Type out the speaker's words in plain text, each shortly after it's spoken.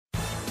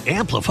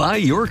Amplify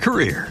your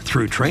career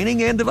through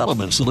training and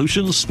development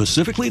solutions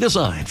specifically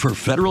designed for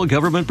federal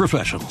government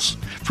professionals.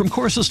 From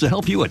courses to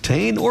help you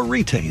attain or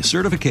retain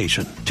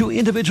certification, to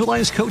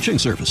individualized coaching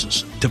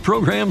services, to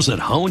programs that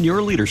hone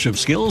your leadership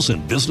skills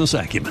and business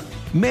acumen,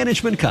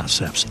 Management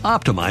Concepts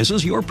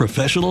optimizes your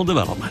professional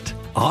development.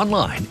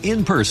 Online,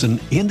 in person,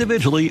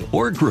 individually,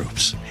 or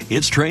groups,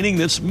 it's training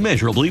that's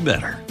measurably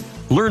better.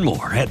 Learn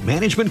more at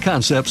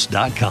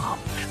managementconcepts.com.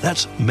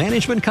 That's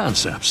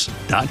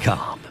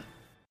managementconcepts.com.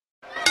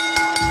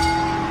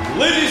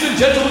 Ladies and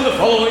gentlemen, the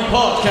following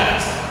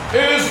podcast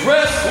is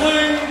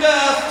Wrestling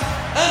Daft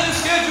and is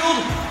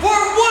scheduled for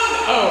 1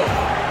 hour.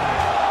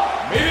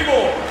 Maybe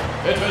more.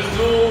 It has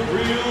no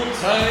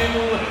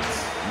real-time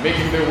limits,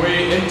 making their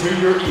way into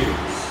your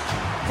ears.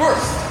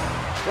 First,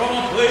 from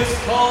a place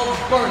called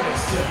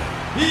Barneston,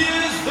 he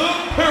is the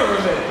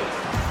Pyramid.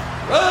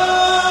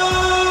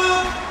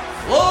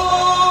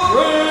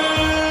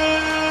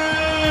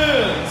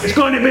 It's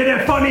going to be the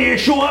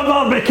funniest show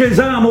ever because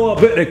I'm all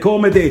about the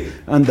comedy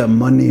and the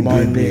money,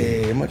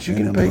 baby. How much you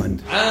gonna pay? And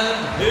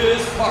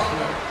his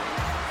partner,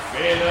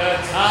 the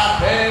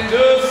top end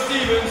of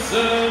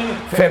Stevenson.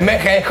 From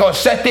Mexico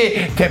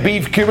City to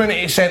Beef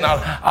Community Centre,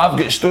 I've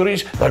got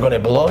stories that are going to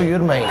blow your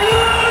mind.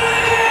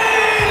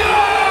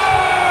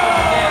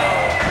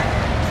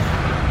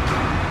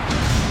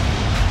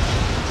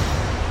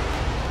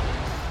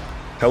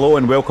 Hello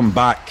and welcome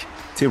back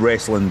to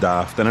Wrestling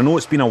Daft. And I know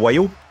it's been a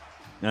while.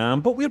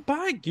 But we're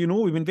back,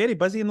 we've been very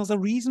busy and there's a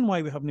reason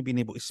why we haven't been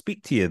able to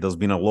speak to you. There's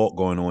been a lot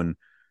going on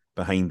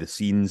behind the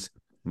scenes.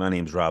 My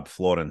name's Rab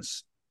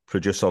Florence.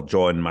 Producer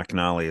John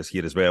McNally is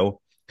here as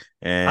well.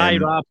 Hi,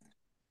 Rab.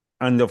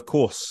 And of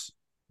course,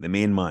 the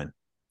main man,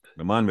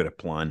 the man with a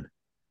plan,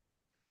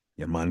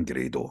 your man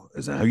Grado.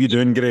 How you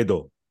doing,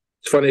 Grado?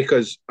 It's funny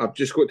because I've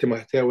just got to my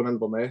hotel in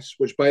Inverness,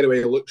 which by the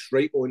way looks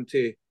right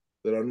onto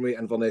the runway at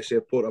Inverness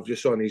Airport. I've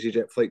just saw an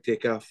EasyJet flight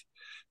take off.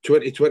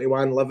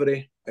 2021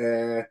 livery.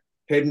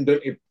 Heading down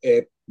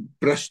to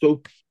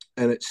Bristol,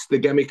 and it's the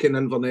gimmick in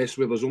Inverness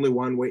where there's only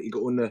one way to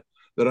go on the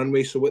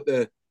runway. So what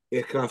the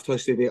aircraft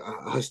has to do, it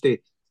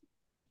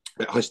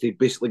has to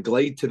basically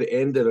glide to the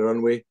end of the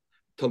runway,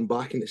 turn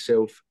back in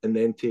itself, and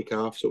then take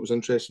off. So it was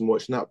interesting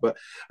watching that. But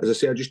as I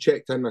say, I just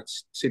checked in. I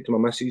said to my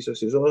missus, I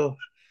says, "Oh,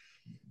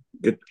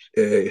 good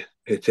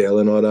hotel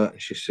and all that."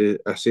 And she said,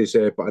 "I says,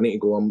 but I need to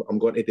go. I'm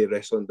going to do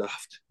Wrestling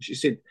Daft." She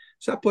said,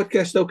 "Is that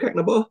podcast still kicking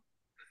a ball?"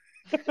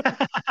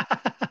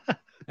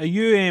 Are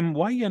you,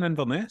 why are you in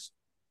Inverness?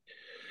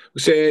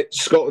 We say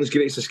Scotland's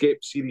Greatest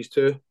Escape Series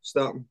 2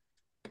 starting.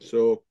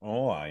 So,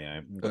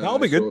 aye. That'll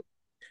be good.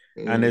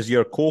 And is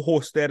your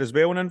co-host there as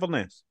well in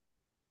Inverness?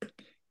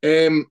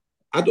 I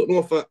don't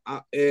know if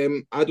I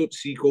don't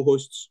see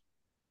co-hosts.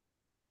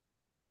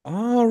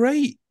 Oh,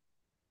 right.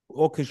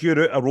 Oh, because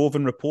you're a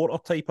roving reporter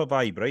type of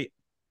vibe, right?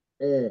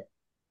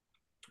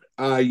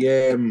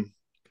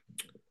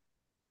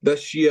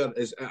 This year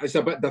it's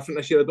a bit different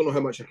this year. I don't know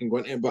how much I can go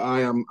into it, but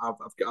I've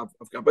got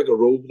a bigger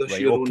role this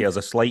year. Okay, there's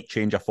a slight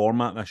change of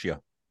format this year.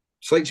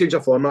 Slight change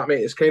of format,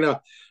 mate. It's kind of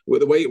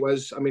the way it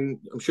was. I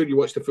mean, I'm sure you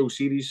watched the full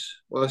series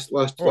last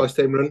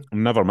time round. I've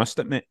never missed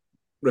it, mate.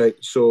 Right,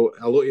 so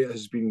a lot of it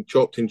has been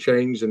chopped and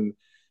changed, and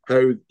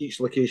how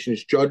each location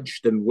is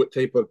judged, and what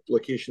type of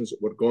locations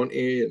that we're going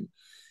to, and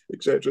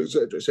etc.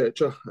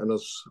 And I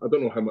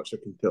don't know how much I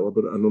can tell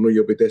about it. I know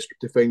you'll be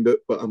desperate to find out,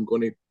 but I'm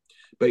going to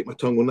bite my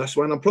tongue on this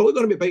one. I'm probably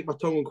going to be biting my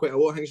tongue on quite a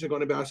lot of things. You're going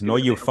to be asking. No,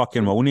 you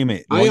fucking won't,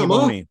 mate. No, you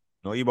won't.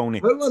 No, you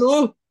won't. How do I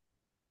know?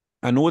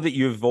 I know that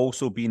you've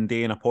also been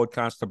doing a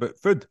podcast about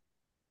food.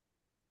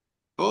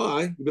 Oh,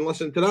 aye. You've been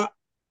listening to that?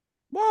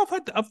 Well,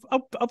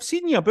 I've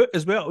seen you about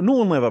as well. Not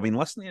only have I been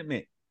listening to it,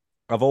 mate,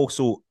 I've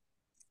also,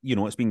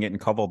 it's been getting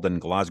covered in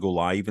Glasgow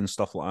Live and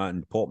stuff like that,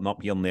 and popping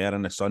up here and there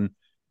in the sun.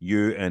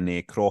 You and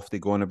Crofty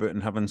going about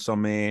and having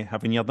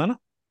your dinner.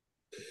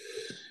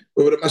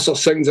 We were at Mr.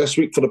 Sings this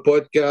week for the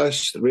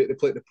podcast, Rate the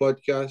Plate the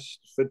podcast,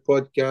 food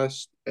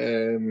podcast.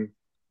 It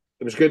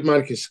was good,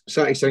 man, because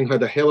Sati Singh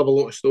had a hell of a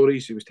lot of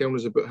stories. He was telling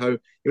us about how you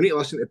need to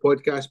listen to the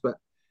podcast, but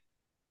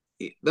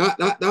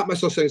that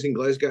Mr. Sings in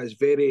Glasgow is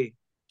very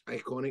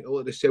iconic. A lot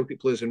of the Celtic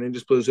players and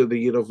Rangers players of the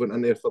year have went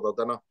in there for their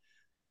dinner.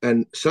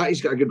 And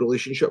Sati's got a good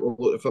relationship with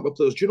a lot of football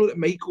players. Do you know that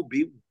Michael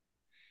Beale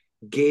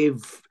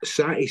gave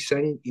Sati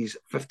Singh his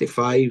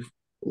 55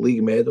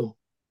 league medal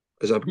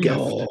as a gift?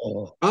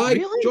 Aye,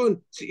 really?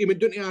 John, see, he went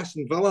down to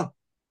Aston Villa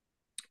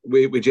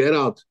with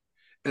Gerrard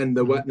in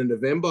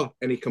November,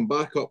 and he come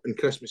back up on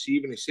Christmas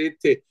Eve, and he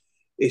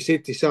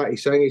said to Sati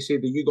Singh, he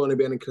said, "Are you going to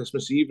be in on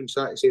Christmas Eve?" And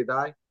Sati said,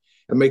 "Aye."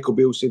 And Michael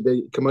Beale said,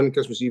 "Come in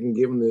Christmas Eve," and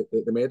gave him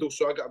the medal.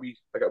 So I got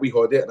a wee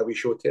holiday and a wee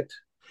show to it.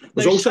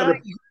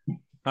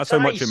 That's how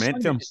much it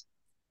meant to him.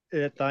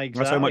 Exactly.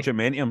 That's how much it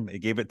meant to him. He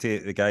gave it to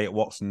the guy that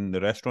works in the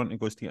restaurant and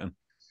goes to eat him.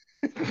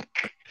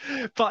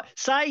 But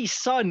Sati's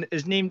son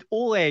is named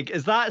Oleg.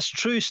 Is that a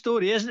true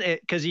story, isn't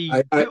it? Because he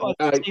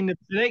the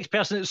next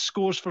person that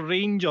scores for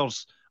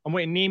Rangers, I'm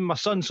going to name my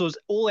son. So it's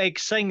Oleg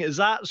Singh. Is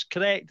that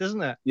correct,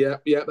 isn't it? Yeah,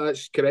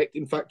 that's correct.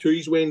 In fact, two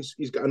his wins.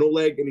 He's got an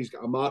Oleg and he's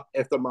got a Mark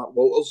after Mark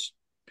Walters.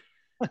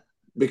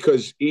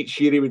 because each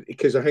year he would,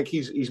 because I think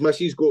his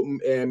missus got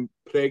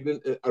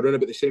pregnant around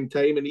about the same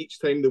time, and each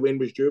time the win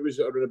was due was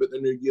around about the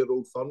New Year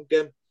Old Firm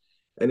game.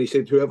 And he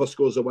said whoever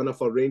scores the winner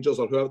for Rangers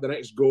or whoever the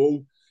next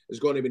goal is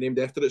going to be named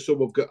after it. So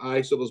we've got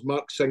so there's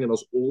Mark Singh and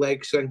there's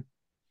Oleg Singh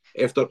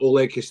after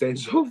Oleg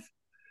Kostensov.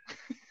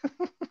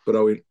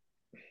 Brilliant.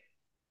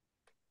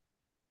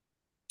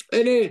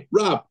 Anyway,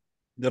 Rob.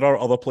 There are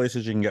other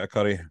places you can get a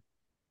curry.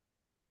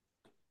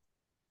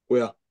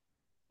 Where?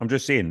 I'm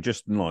just saying,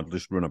 just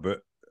run about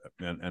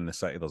in the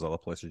city. There's other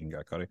places you can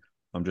get a curry.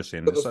 I'm just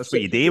saying that's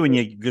what you do when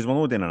because we're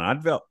not doing an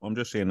advert. I'm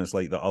just saying it's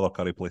like the other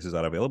curry places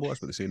are available.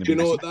 That's what they say in the BBC. You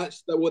know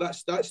that's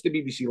the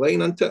BBC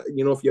line, isn't it?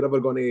 You know, if you're ever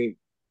going to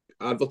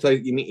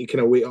advertise, you need to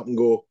kind of wait up and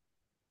go,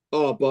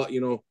 oh, but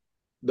you know,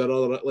 there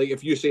are other, like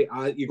if you say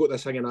you got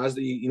this thing in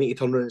Asda, you need to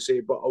turn around and say,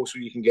 but also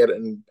you can get it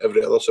in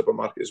every other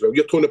supermarket as well.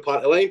 You're towing the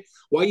party line.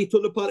 Why are you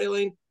towing the party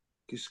line?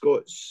 Because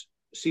Scott's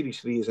Series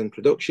 3 is in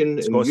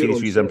production. Scott Series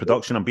 3 is in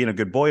production. I'm being a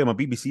good boy. I'm a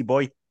BBC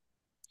boy.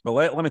 But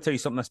let me tell you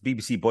something this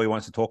BBC boy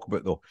wants to talk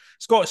about, though.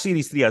 Scott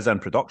Series 3 is in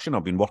production.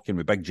 I've been working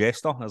with Big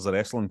Jester as a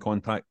wrestling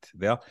contact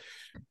there.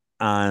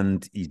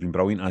 And he's been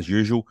brilliant as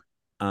usual.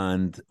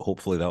 And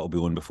hopefully that'll be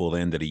on before the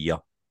end of the year.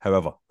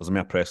 However, there's a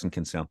mere pressing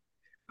concern.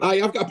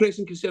 Aye, I've got a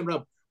pressing concern,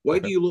 Rob. Why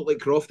do you look like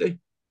Crofty?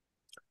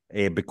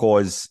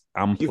 Because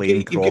I'm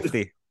playing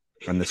Crofty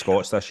in the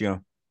Scots this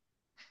year.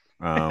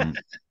 I'm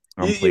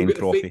playing you've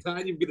got Crofty. A fake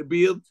tan, you've got a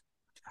beard.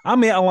 I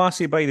met a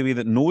lassie, by the way,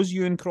 that knows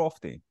you and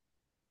Crofty.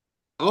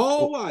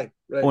 Oh, why?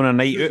 Right. On a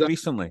night Who's out that?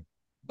 recently.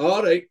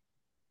 All right.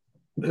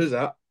 Who's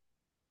that?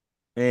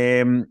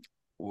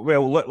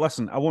 Well,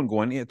 listen, I won't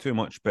go into it too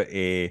much, but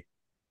she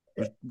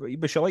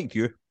liked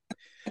you.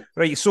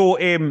 Right, so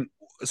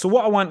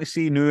what I want to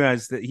say now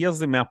is that here's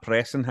the more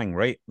pressing thing,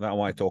 right, that I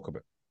want to talk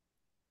about.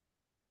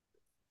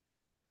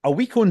 A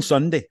week on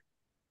Sunday,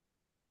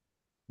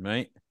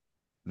 right,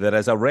 there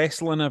is a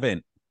wrestling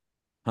event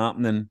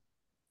happening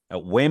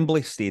at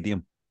Wembley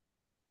Stadium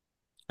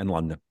in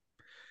London.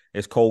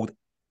 It's called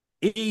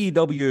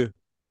AEW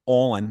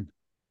All In.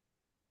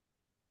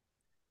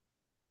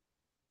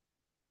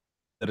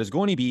 There is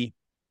going to be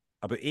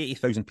about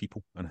 80,000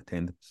 people in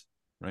attendance,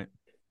 right?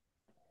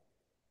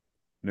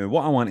 Now,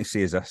 what I want to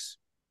say is this.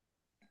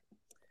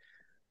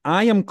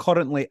 I am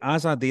currently,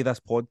 as I do this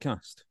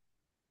podcast,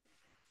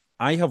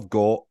 I have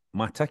got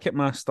my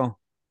Ticketmaster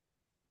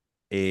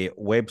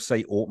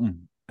website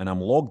open and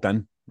I'm logged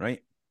in, right?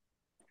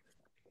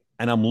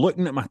 And I'm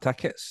looking at my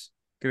tickets,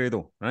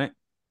 Grado, right?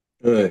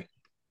 Right.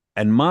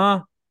 And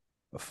my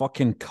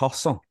fucking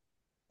cursor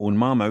on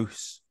my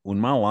mouse, on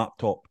my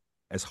laptop,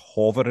 is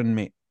hovering,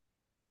 mate,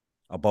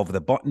 above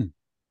the button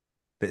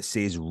that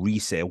says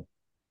resell.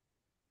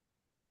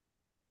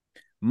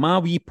 My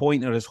wee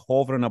pointer is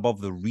hovering above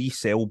the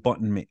resell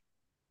button, mate.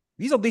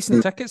 These are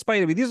decent tickets, by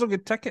the way. These are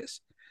good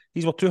tickets.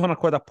 These were 200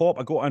 quid a pop.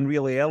 I got in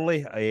really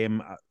early.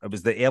 It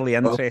was the early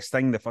interest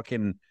thing, the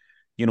fucking,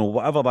 you know,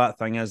 whatever that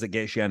thing is that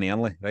gets you in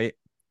early, right?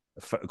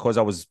 Because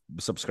I was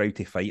subscribed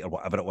to Fight or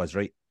whatever it was,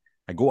 right?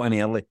 I got in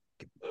early.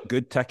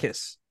 Good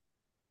tickets.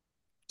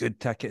 Good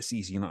tickets,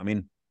 easy, you know what I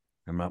mean?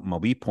 And my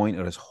wee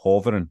pointer is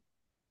hovering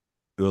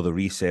over the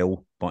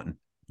resell button.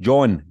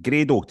 John,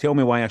 Grado, tell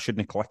me why I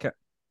shouldn't click it.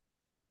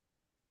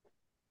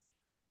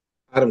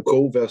 Adam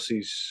Cole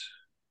versus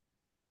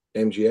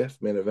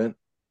MGF, main event.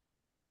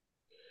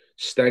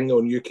 Sting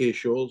on UK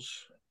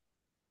shows.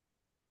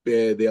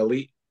 The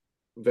Elite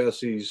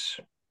versus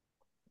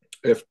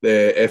the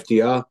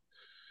FTR.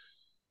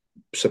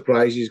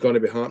 Surprise is going to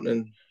be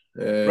happening.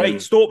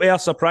 Right, stop there.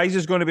 Surprise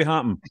is going to be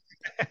happening.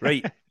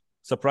 Right.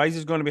 Surprise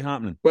is going to be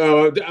happening.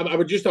 Well, I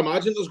would just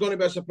imagine there's going to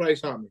be a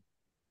surprise happening.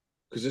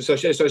 Because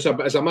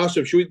it's a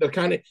massive show. There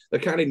can't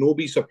no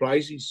be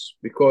surprises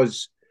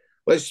because,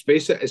 let's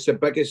face it, it's the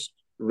biggest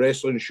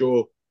wrestling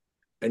show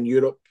in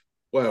Europe.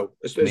 Well,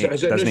 Disney have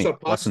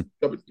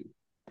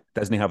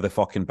the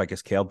fucking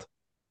biggest card.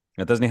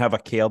 It doesn't have a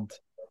card.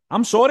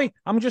 I'm sorry.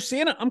 I'm just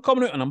saying it. I'm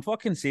coming out and I'm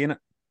fucking saying it.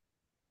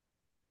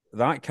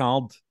 That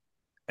card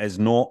is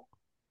not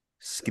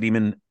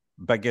screaming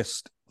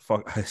biggest,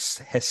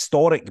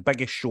 historic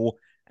biggest show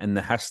in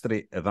the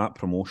history of that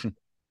promotion.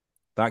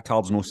 That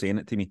card's not saying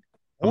it to me.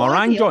 Am I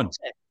wrong, John?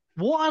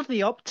 What are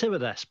they up to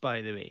with this,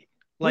 by the way?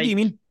 What do you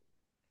mean?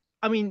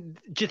 I mean,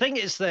 do you think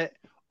it's that,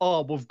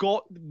 we've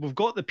got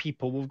the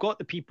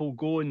people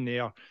going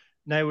there.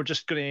 Now we're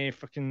just going to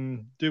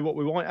fucking do what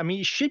we want. I mean,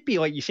 it should be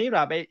like you say,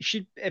 Rab. It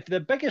should, if the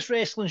biggest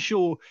wrestling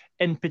show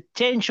in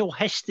potential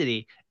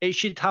history, it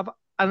should have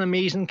an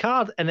amazing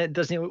card, and it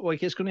doesn't look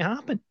like it's going to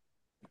happen.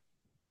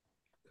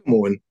 Come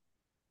on.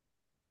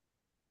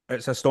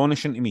 It's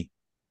astonishing to me.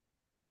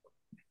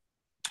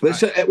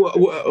 There's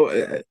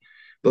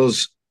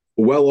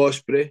Will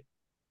Ospreay,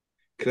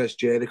 Chris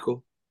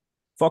Jericho.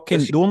 Fucking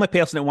the only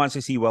person that wants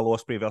to see Will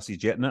Ospreay versus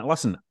Jericho.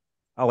 Listen,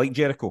 I like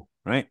Jericho,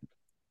 right?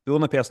 The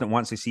only person that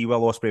wants to see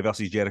Will Ospreay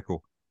versus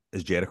Jericho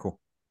is Jericho.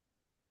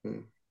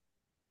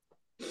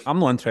 I'm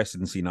not interested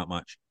in seeing that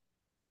match.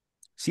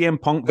 CM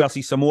Punk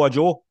versus Samoa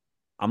Joe.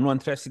 I'm not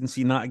interested in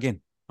seeing that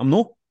again. I'm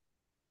not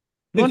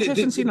interested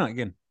in seeing that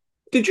again.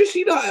 Did you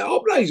see that at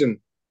Uprising?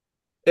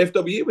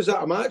 FWA was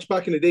at a match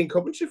back in the day in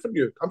Coventry for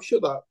you. I'm sure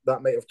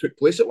that might have took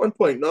place at one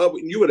point. No,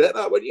 you were at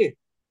that, weren't you?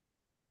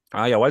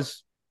 Aye, I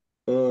was.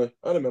 I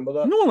remember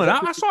that. No,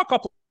 that I saw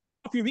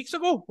a few weeks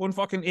ago on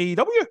fucking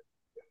AEW.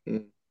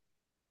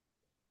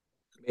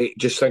 Mate,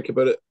 just think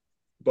about it.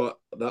 But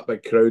that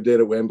big crowd there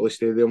at Wembley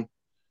Stadium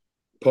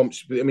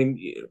pumps. I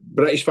mean,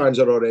 British fans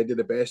are already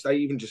the best. I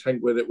even just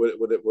think with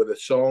the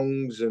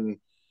songs and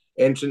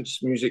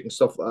entrance music and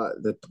stuff like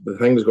that, the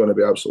thing's going to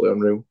be absolutely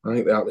unreal. I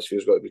think the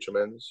atmosphere's got to be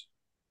tremendous.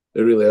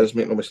 It really is.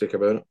 Make no mistake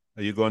about it.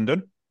 Are you going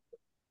down?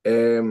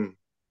 I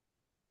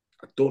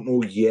don't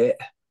know yet.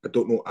 I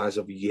don't know as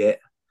of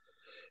yet.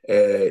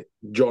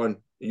 John,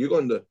 are you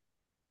going down?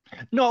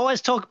 No,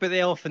 let's talk about the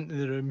elephant in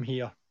the room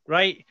here,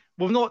 right?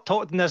 We've not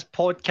talked in this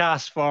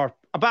podcast for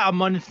about a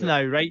month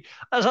now, right?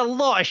 There's a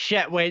lot of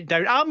shit went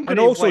down. And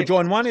also,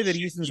 John, one of the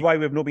reasons why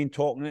we've not been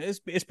talking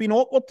is it's been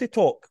awkward to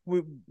talk.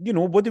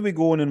 What do we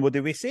go on and what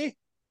do we say?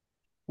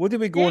 What do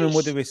we go on and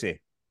what do we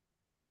say?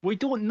 We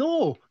don't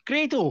know.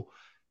 Grado,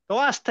 the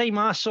last time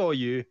I saw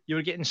you, you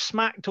were getting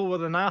smacked over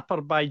the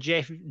napper by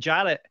Jeff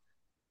Jarrett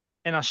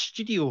in a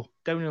studio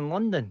down in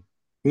London.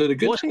 No, the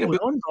good What's thing going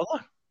about on,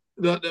 brother?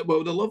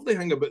 the lovely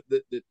thing about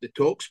the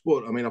talk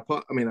sport. I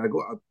got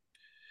a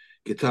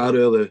guitar out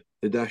of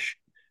the dish,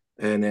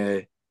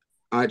 and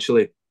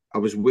actually, I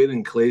was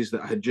wearing clays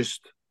that I had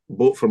just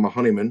bought for my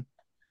honeymoon.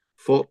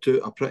 Fought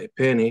to a pretty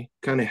penny,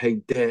 can't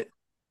hide debt,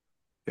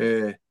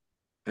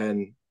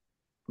 and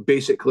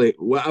basically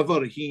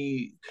whatever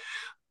he.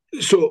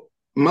 So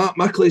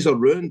my clays are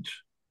ruined.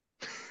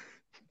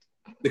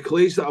 The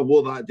clays that I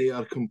wore that day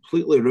are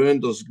completely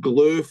ruined. There's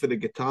glue for the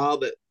guitar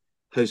that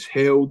has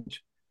held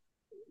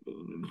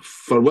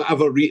for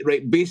whatever reason.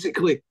 Right,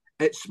 basically,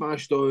 it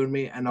smashed on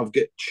me, and I've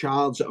got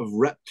shards that have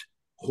ripped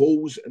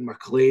holes in my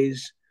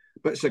clays.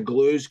 Bits of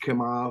glues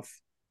come off.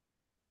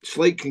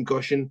 Slight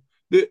concussion.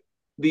 Do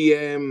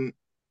you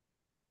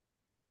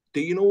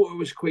know what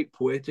was quite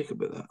poetic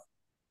about that?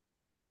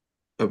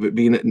 About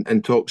being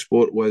in Talk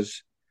Sport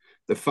was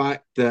the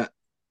fact that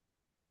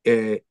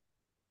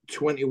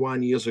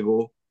 21 years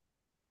ago,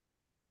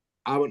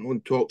 I went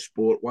on Talk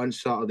Sport one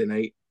Saturday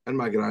night in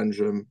my grand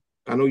room.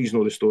 I know you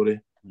know the story.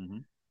 Mm-hmm.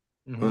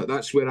 Mm-hmm.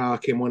 That's where I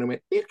came on and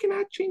went, where can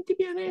I train to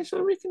be an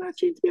wrestler? Where can I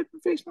train to be a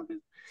professional?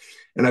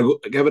 And I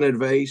got given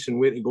advice and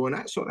where to go. And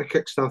that sort of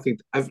kickstarted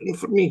everything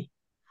for me.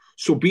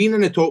 So being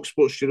in the Talk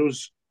Sport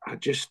studios, I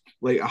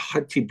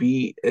had to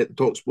be at the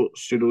Talk Sport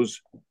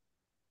studios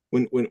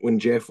when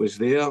Jeff was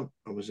there.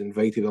 I was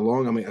invited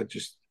along. I mean, I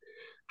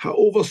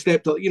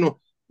overstepped.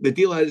 The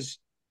deal is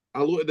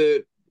a lot of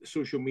the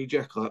social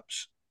media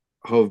clips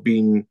have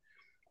been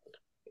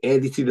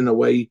edited in a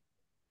way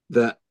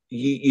that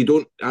you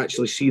don't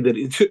actually see that.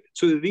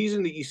 So the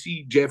reason that you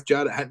see Jeff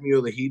Jarrett hit me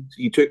over the head,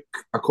 he took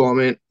a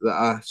comment that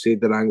I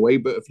said the wrong way.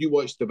 But if you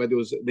watch the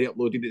videos that they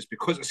uploaded, it's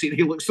because I said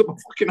he looks like a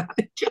fucking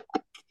Auntie Jackie.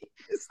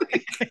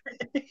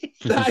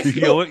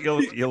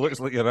 You looks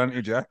like your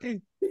Auntie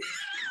Jackie.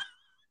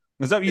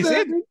 Is that what you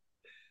said?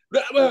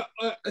 Well,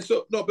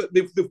 but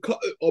they've cut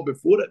it all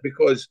before it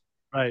because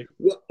right.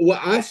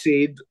 What I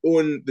said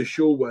on the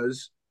show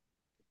was,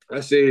 I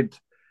said,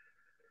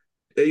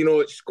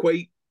 it's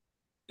quite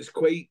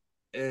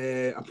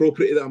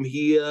appropriate that I'm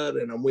here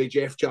and I'm with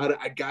Jeff Jarrett,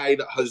 a guy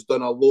that has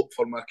done a lot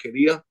for my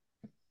career.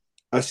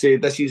 I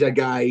said, this is a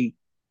guy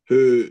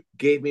who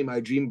gave me my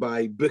dream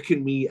by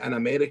booking me in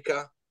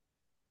America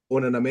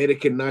on an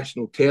American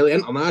national telly,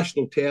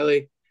 international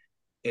telly,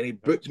 and he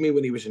booked me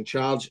when he was in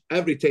charge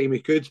every time he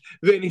could.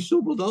 Then he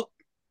sobered up.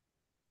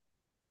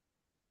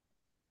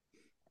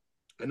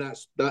 And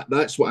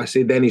that's what I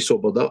said. Then he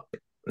sobered up.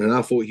 And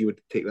I thought he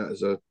would take that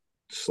as a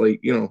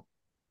slight, I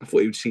thought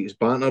he would see his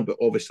banter, but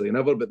obviously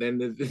never. But then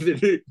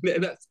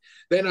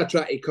then I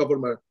tried to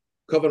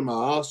cover my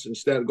arse and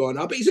start going,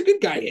 but he's a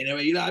good guy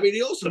anyway. You know what I mean?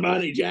 He also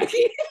managed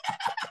Jackie.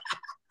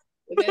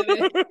 But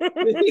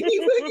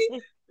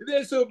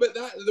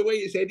the way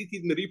it's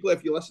edited in the replay,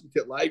 if you listen to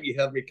it live, you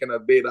hear me kind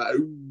of do that,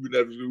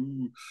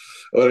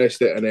 all the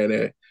rest of it. And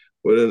then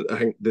I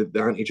think the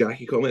Auntie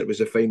Jackie comment was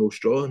the final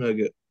straw, and I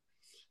got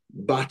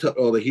battered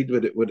all the head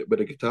with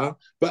a guitar.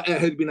 But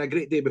it had been a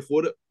great day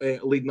before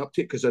it, leading up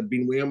to it, because I'd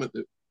been with him at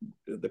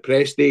the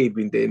press day. He'd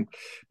been doing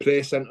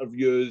press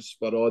interviews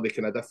for all the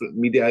kind of different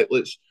media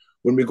outlets.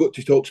 When we got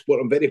to Talk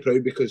Sport, I'm very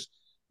proud because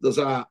there's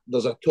a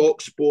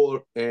Talk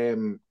Sport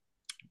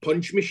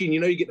punch machine.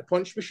 You get the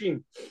punch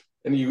machine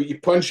and you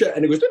punch it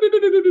and it goes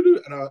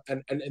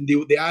and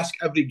they ask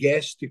every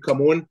guest to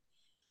come on.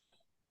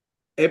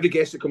 Every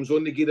guest that comes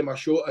on, they give them a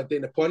shot at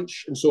doing a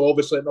punch. And so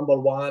obviously at number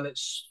one,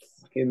 it's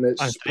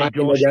Paddy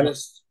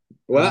McGuinness.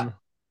 What?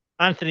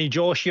 Anthony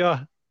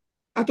Joshua.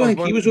 I don't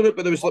think he was on it,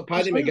 but there was like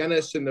Paddy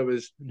McGuinness, and there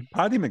was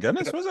Paddy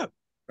McGuinness, was it?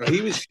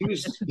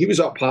 He was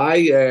up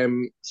high.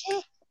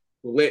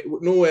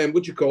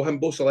 What'd you call him?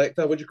 Bo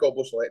Selecta. What'd you call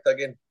Bo Selecta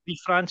again? Keith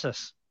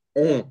Francis.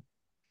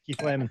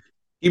 Keith Lemon.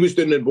 He was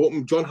doing the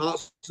bottom. John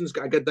Hartson's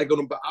got a good dig on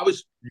him, but I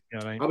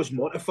was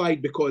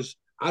mortified because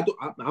I'm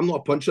not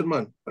a puncher,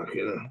 man.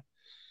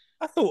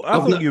 I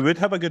thought you would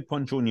have a good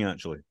punch on you,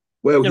 actually.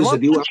 Well, Your here's the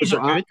deal. watches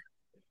are good.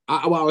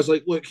 I was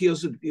like, look,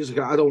 here's the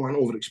I don't want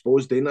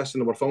overexposed doing this,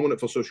 and they were filming it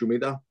for social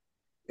media.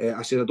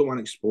 I said, I don't want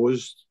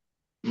exposed.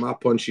 My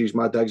punches,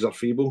 my digs are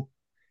feeble.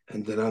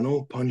 And did I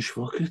know punch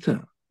fuck it?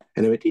 And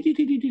it went,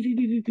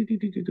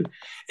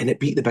 and it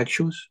beat the big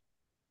shows.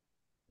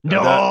 No!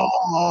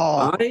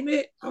 Aye,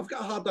 mate. I've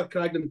got a harder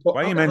crag than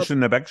Why are you mentioning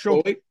the big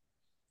show?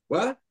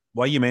 What?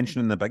 Why are you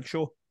mentioning the big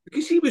show?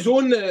 Because he was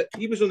on the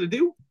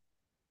deal.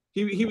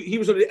 He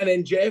was on it, and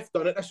then Jeff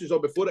done it. This was all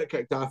before it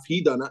kicked off.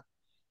 He done it.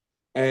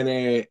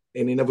 And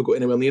he never got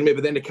anywhere near me.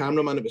 But then the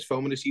cameraman that was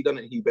filming this, he done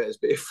it, and he bet his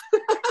beef.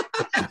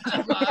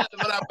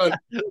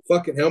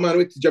 Fucking hell, man.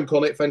 Wait till Jim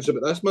Cornette finds out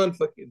about this, man.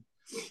 Fucking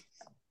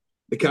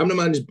the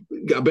cameraman's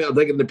got a better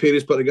dig than the pair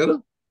put together.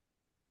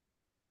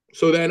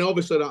 So then,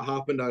 obviously, that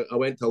happened. I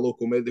went to a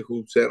local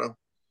medical centre,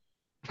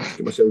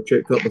 get myself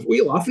checked up. What are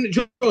you laughing at,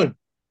 John?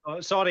 Oh,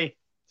 sorry.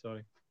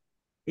 Are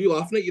you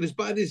laughing at? You're as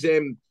bad as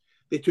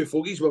the two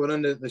fogies we were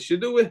in the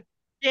studio with.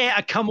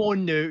 Yeah, come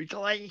on now.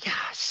 Like,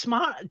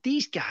 smart.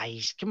 These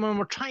guys, come on,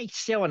 we're trying to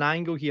sell an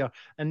angle here.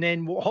 And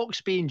then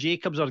Hawksby and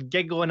Jacobs are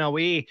giggling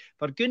away.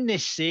 For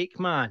goodness sake,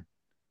 man.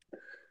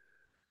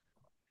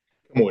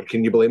 Come on,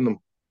 can you blame them?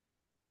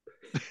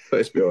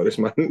 Let's be honest,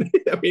 man.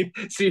 I mean,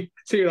 see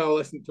you're not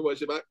listening to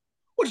watch it back.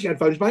 What's your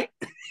headphones, mate?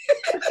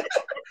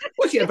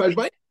 What's your headphones,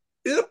 mate?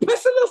 They're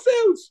pissing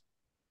themselves.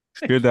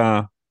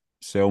 Should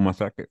sell my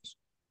tickets?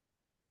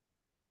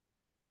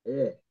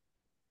 Yeah.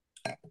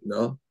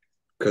 No.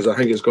 Because I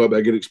think it's got to be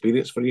a good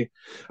experience for you.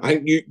 I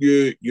think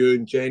you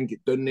and Jen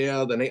get down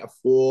there the night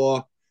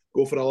before,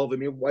 go for a lovely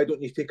meal. Why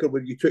don't you take her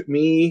where you took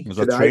me? There's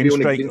a train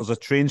strike. There's a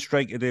train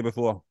strike the day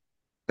before.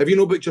 Have you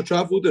not booked your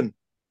travel done?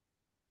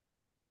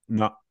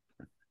 No.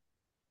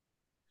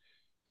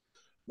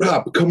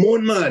 Rob, come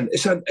on, man.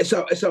 It's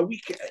a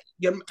week.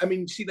 I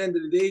mean, see, the end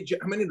of the day,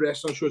 how many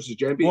wrestling shows is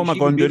Jen? What am I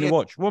going down to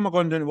watch? What am I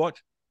going down to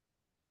watch?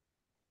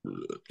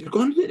 You're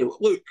going to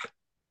look.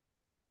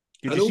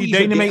 Did you see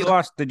Dynamite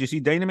last? Did you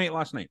see Dynamite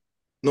last night?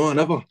 No, I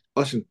never.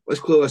 Listen,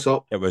 let's clear this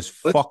up. It was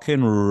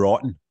fucking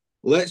rotten.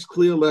 Let's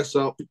clear this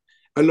up.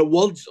 In the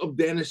words of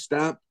Dennis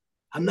Stamp,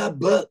 I'm not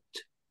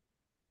booked.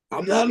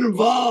 I'm not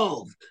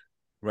involved.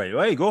 Right,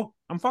 there you go.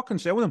 I'm fucking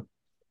selling them.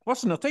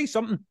 Listen, I'll tell you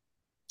something.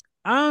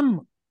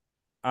 I'm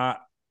a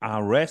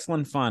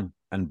wrestling fan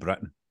in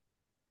Britain.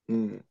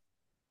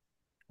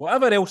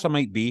 Whatever else I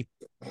might be,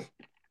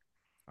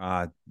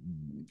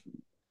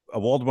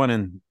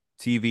 award-winning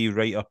TV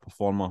writer,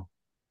 performer.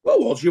 What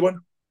awards you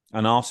won?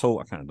 An arsehole.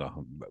 I can't do.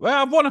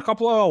 Well, I've won a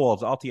couple of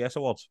awards, RTS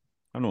awards.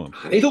 I know them.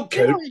 They don't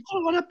count. Do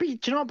you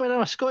not win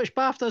a Scottish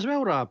BAFTA as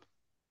well, Rob?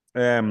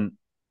 Does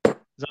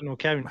that no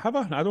count? Have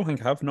I? I don't think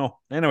I have. No.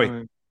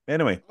 Anyway.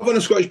 I've won a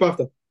Scottish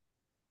BAFTA.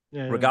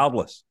 Yeah.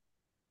 Regardless.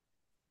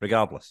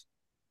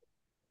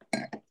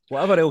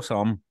 Whatever else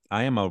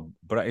I am a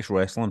British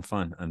wrestling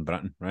fan in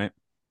Britain, right?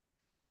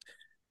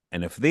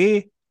 And if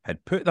they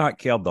had put that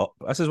card up,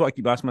 this is what I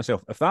keep asking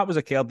myself. If that was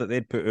a card that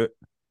they'd put out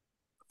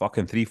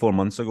fucking 3-4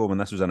 months ago when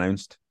this was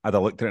announced, I'd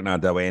have looked at it and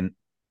I'd have went,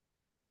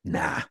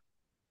 nah.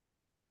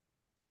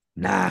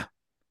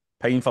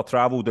 Paying for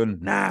travel down,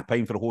 nah.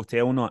 Paying for a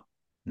hotel, not,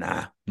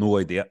 nah. No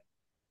idea.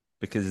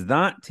 Because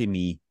that, to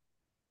me,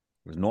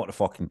 was not the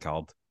fucking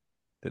card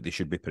that they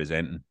should be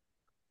presenting.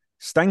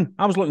 Sting,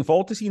 I was looking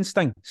forward to seeing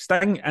Sting.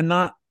 Sting in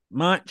that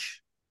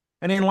match.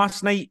 And then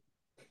last night,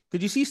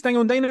 did you see Sting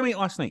on Dynamite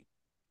last night?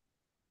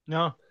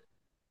 No.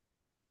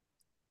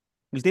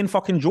 He's doing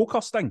fucking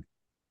Joker Sting.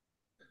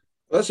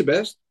 That's the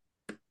best.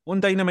 On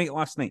Dynamite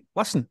last night.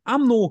 Listen,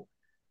 I'm out.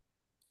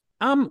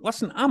 I'm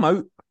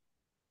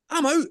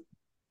out.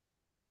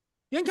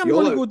 You think I'm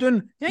going to go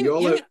down?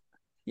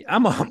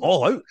 I'm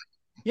all out.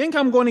 You think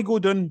I'm going to go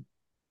down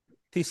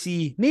to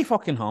see, no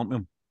fucking harm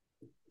him,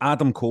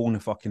 Adam Cole in the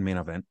fucking main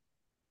event?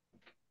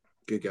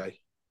 Good guy.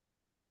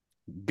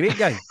 Great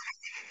guy.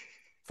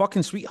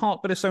 Fucking sweetheart,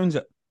 but it sounds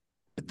it.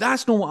 But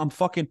that's not what I'm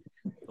fucking...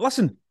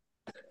 Listen,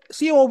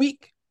 see all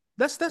week,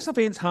 this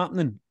event's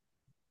happening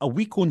a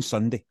week on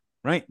Sunday,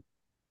 right?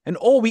 And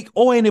all week,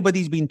 all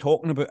anybody's been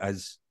talking about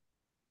is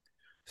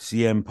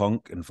CM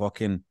Punk and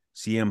fucking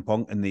CM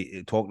Punk and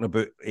they talking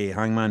about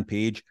Hangman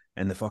Page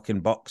and the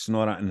fucking Bucks and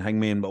all that and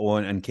Hangman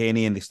and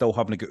Kenny and they still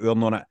haven't got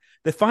Urn on it.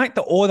 The fact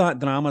that all that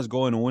drama's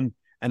going on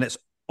and it's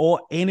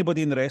all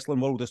anybody in the wrestling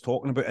world is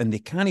talking about and they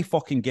can't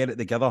fucking get it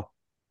together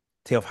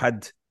to have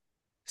had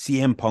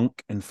CM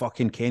Punk and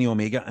fucking Kenny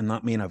Omega in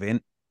that main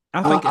event.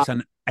 I think it's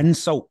an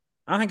insult.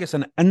 I think it's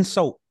an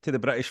insult to the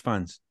British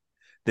fans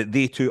that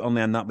they two are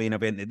in that main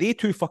event. That they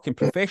two fucking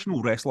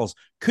professional wrestlers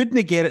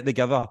couldn't get it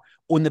together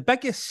on the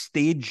biggest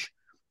stage.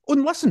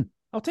 And listen,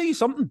 I'll tell you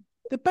something.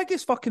 The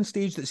biggest fucking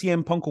stage that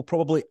CM Punk will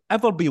probably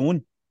ever be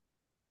on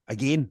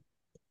again.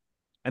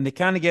 And they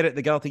can't get it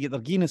together to get their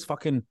Guinness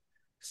fucking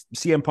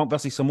CM Punk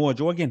versus Samoa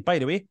Joe again. By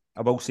the way,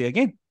 I will say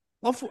again,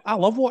 I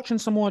love watching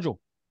Samoa Joe.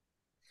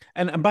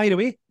 And by the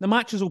way, the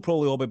matches will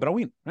probably all be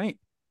brilliant, right?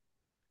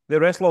 The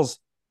wrestlers,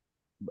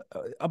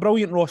 a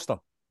brilliant roster.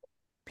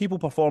 People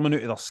performing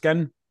out of their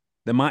skin.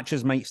 The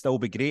matches might still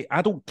be great.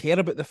 I don't care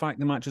about the fact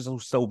the matches will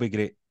still be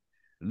great.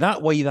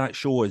 That way that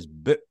show is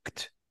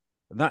booked.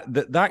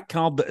 That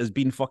card that has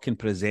been fucking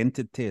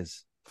presented to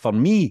us, for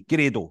me,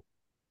 Grado,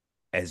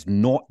 is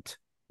not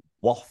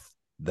worth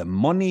the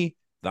money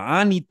that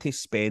I need to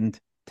spend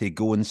to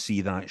go and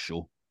see that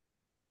show.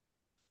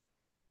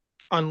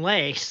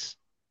 Unless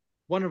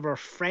one of our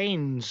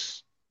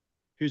friends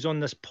who's on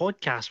this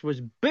podcast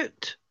was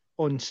booked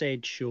on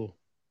said show.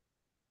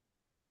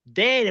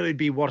 Then it would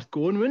be worth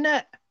going, wouldn't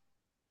it?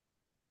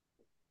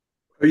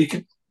 Or you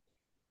can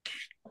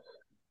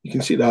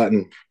see that.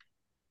 And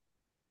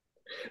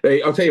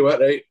right, I'll tell you what.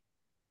 Right,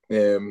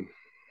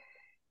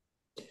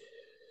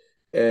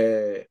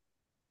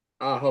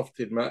 I have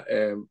to admit,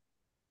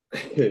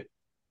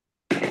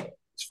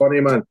 it's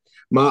funny, man.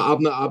 I've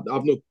not.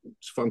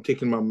 I'm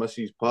taking my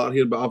missus part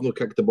here, but I've not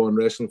kicked the ball in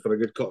wrestling for a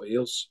good couple of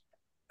years.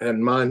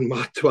 And man,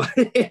 my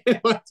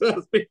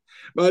Twitter's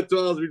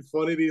been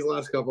funny these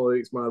last couple of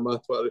weeks, man. My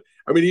Twitter.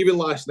 I mean, even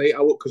last night,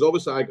 because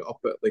obviously I got up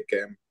at like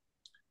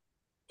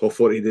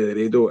 4:40 to the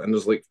radio, and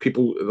there's like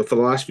people for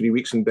the last 3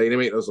 weeks in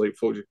Dynamite. There's like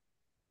folks.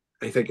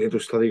 I think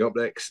Grado's studying up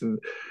next, and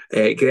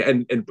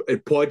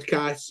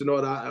podcasts and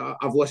all that.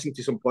 I've listened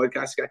to some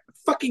podcasts.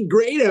 Fucking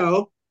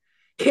Grado,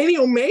 Kenny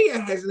Omega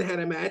hasn't had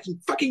a match,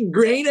 and fucking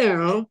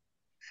Grado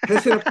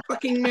has had a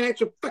fucking match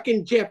with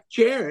fucking Jeff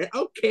Jarrett.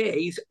 Okay,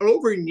 he's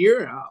over in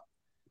Europe,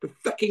 but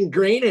fucking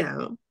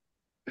Grado.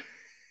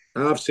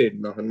 I've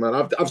said nothing, man.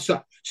 I've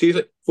see,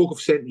 like, folk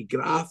have sent me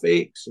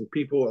graphics, and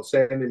people are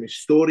sending me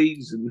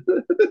stories, and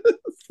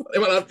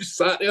man, I've just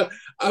sat there.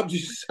 I've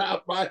just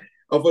sat by.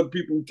 I've had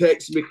people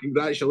text me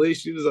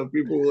congratulations, and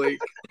people like,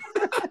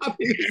 I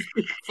mean,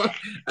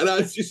 and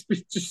I've just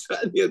been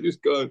sitting here,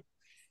 just going,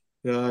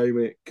 "Aye,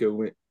 mate, cool,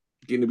 mate."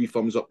 Getting a wee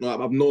thumbs up.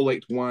 No, I've not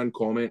liked one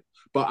comment,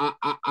 but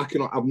I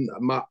cannot.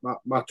 My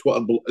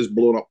Twitter is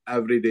blowing up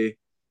every day.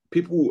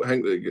 People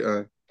think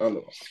that I don't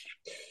know,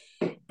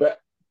 but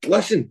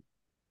listen,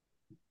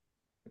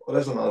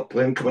 there's another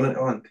plane coming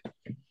into land.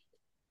 Do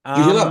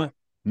you hear that?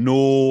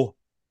 No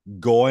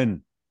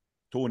going,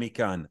 Tony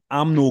Khan.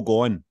 I'm no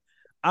going.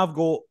 I've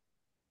got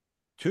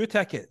 2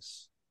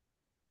 tickets,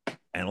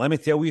 and let me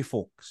tell you,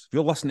 folks, if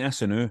you're listening to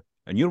this now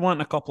and you're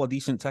wanting a couple of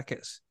decent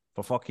tickets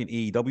for fucking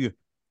AEW,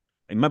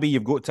 and maybe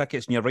you've got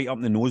tickets and you're right up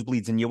in the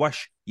nosebleeds and you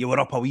wish you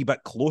were up a wee bit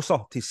closer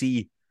to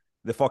see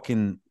the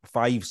fucking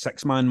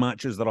 5-6 man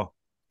matches that are.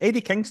 Eddie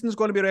Kingston's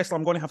going to be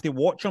wrestling. I'm going to have to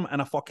watch him in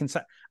a fucking...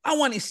 I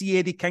want to see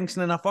Eddie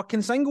Kingston in a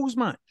fucking singles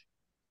match.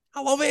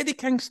 I love Eddie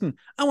Kingston.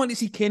 I want to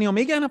see Kenny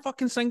Omega in a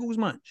fucking singles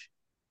match.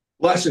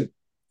 Listen,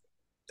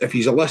 if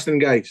he's a listening,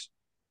 guys,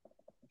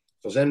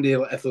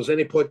 if there's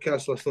any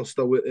podcast listeners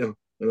still out there in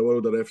the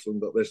world of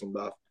wrestling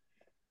daft,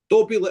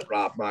 don't be lip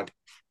rap, man.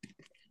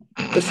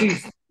 This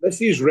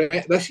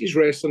is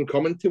wrestling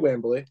coming to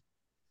Wembley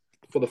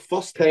for the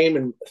first time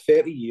in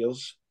 30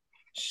 years.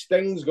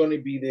 Sting's going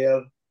to be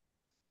there.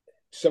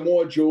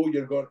 Samoa Joe,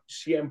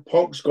 CM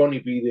Punk's going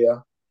to be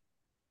there.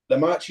 The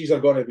matches are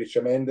going to be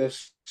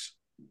tremendous.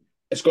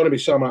 It's going to be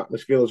some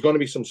atmosphere. There's going to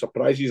be some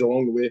surprises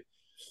along the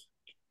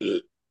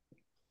way.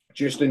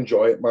 Just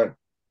enjoy it, man.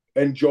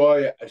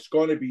 Enjoy it. It's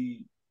going to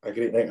be a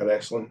great night of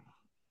wrestling.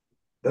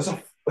 Is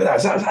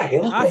that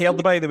Helen? I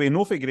heard, by the way,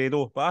 no for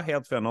Grado, but I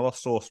heard for another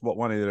source what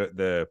one of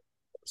the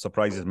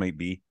surprises might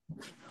be.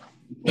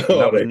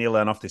 That was nearly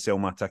enough to sell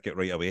my ticket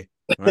right away.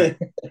 Right?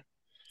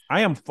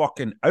 I am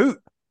fucking out.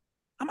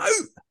 I'm out.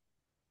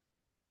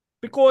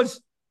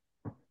 Because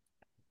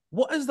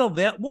what is there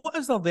there? What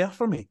is there there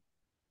for me?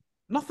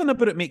 Nothing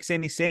about it makes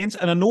any sense.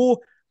 And I know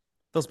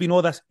there's been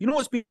all this. You know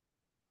what's been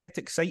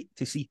exciting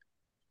to see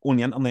on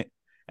the internet?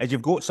 Is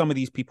you've got some of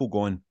these people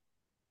going,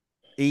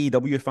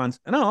 AEW fans,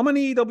 and I'm an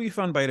AEW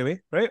fan, by the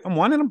way, right? I'm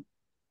one of them.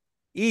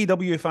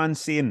 AEW fans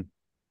saying,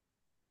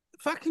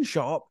 fucking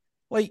shut up.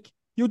 Like,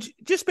 you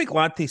just be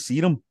glad to see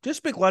them.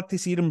 Just be glad to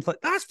see them. Like,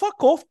 that's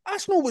fuck off.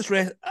 That's not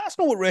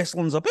what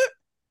wrestling's about.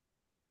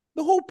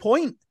 The whole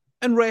point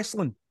in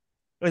wrestling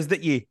is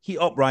that you heat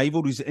up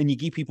rivalries and you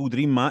give people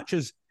dream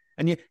matches.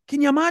 And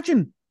can you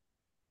imagine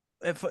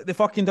if the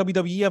fucking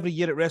WWE every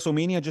year at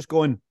WrestleMania just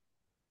going,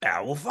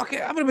 well, fuck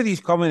it, everybody's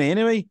coming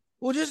anyway.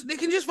 They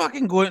can just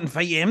fucking go out and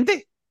fight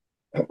empty.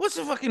 What's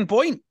the fucking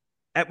point?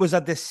 It was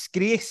a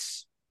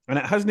disgrace, and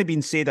it hasn't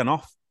been said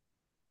enough.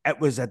 It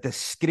was a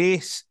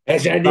disgrace.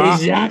 It's a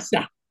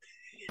disaster.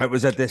 It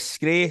was a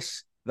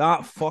disgrace.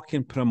 That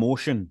fucking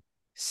promotion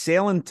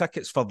selling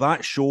tickets for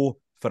that show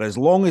for as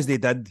long as they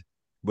did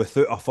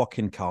without a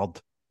fucking card.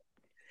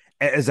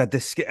 It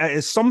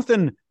is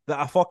something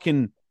that a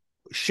fucking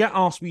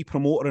shit-arse wee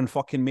promoter in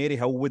fucking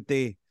Maryhill would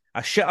do.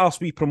 A shit-arse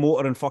wee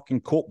promoter in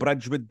fucking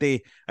Coatbridge would do.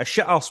 A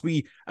shit-arse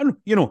wee... And,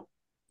 you know,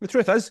 the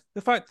truth is,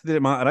 the fact of the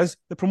matter is,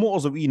 the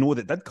promoters that we know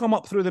that did come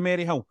up through the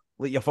Maryhill,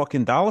 like your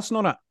fucking Dallas and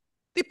all that,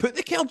 they put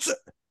the cards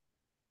out.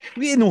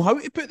 They know how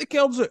to put the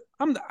cards out.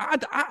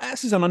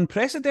 This is an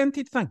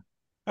unprecedented thing.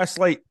 It's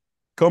like,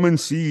 come and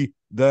see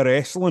the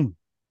wrestling.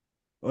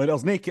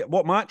 There's naked.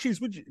 What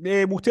matches?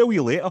 We'll tell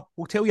you later.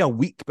 We'll tell you a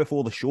week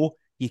before the show.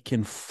 You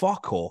can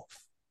fuck off.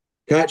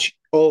 Catch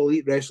All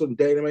Elite Wrestling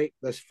Dynamite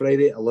this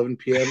Friday at 11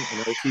 p.m. on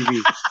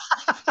LTV.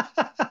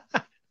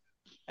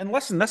 And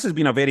listen, this has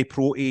been a very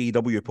pro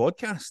AEW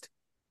podcast.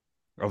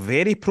 A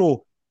very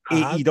pro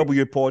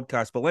AEW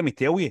podcast. But let me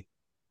tell you,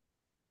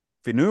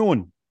 for now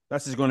on,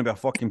 this is going to be a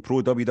fucking pro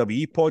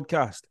WWE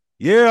podcast.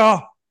 Yeah!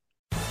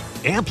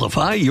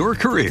 Amplify your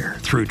career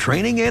through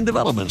training and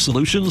development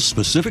solutions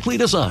specifically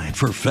designed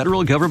for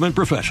federal government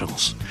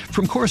professionals.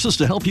 From courses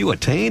to help you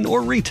attain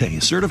or retain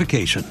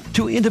certification,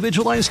 to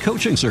individualized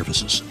coaching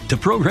services, to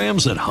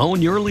programs that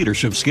hone your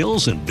leadership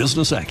skills and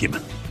business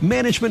acumen,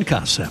 Management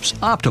Concepts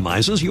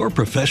optimizes your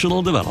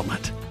professional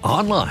development.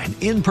 Online,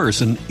 in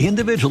person,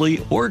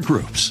 individually, or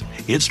groups,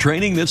 it's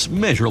training that's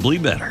measurably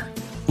better.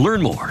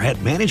 Learn more at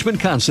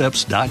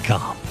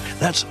managementconcepts.com.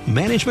 That's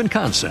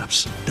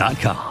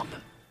managementconcepts.com.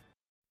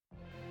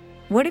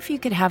 What if you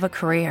could have a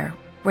career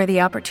where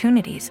the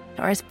opportunities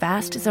are as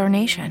vast as our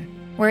nation,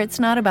 where it's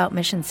not about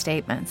mission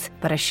statements,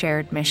 but a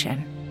shared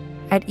mission?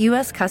 At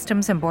U.S.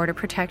 Customs and Border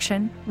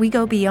Protection, we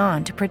go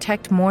beyond to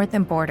protect more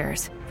than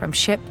borders. From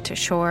ship to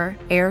shore,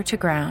 air to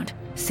ground,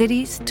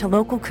 cities to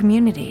local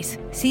communities,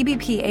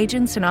 CBP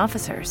agents and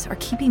officers are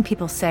keeping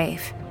people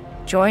safe.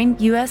 Join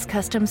U.S.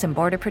 Customs and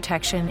Border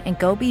Protection and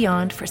go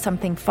beyond for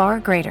something far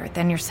greater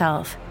than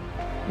yourself.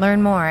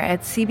 Learn more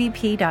at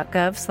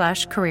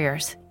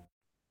cbp.gov/careers.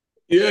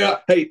 Yeah,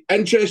 hey,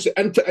 interesting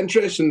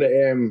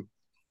that,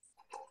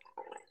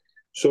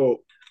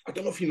 so, I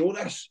don't know if you know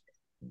this,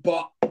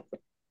 but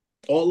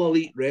All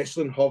Elite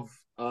Wrestling have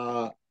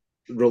a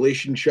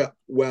relationship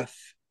with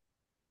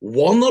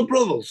Warner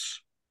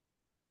Brothers.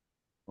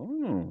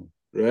 Oh.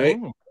 Right?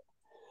 Oh.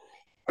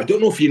 I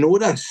don't know if you know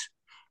this.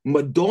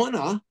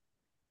 Madonna,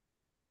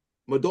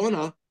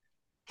 her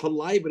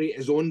library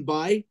is owned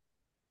by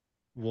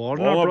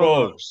Warner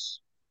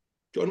Brothers.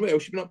 John, what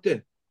else you been up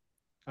to?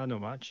 I know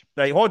much.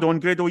 Right, hold on,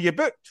 Grado, you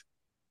booked?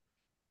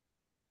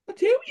 I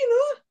tell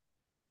you,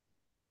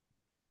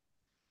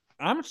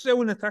 I'm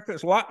selling the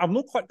tickets live. I've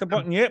not clicked the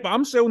button yet, but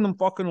I'm selling them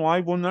fucking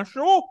live on this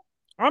show.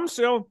 I'm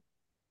selling.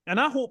 And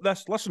I hope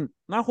this goes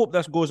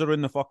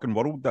around the fucking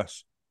world,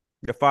 this.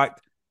 The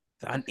fact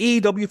that an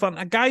AEW fan,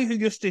 a guy who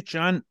used to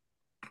chant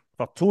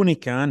for Tony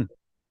Khan,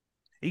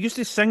 he used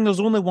to sing There's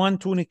Only One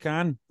Tony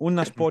Khan on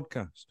this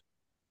podcast.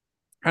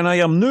 And I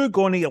am now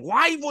going to,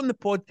 live on the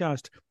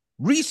podcast,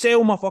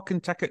 resell my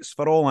fucking tickets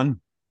for All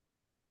In.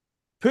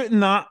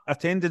 Putting that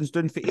attendance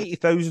down for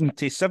 80,000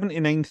 to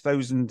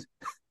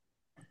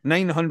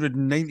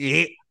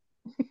 79,998.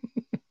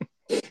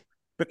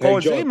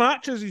 Because the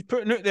matches he's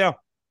putting out there,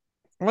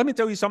 let me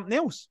tell you something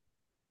else.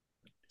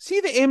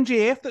 See the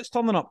MJF that's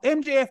turning up.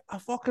 MJF, I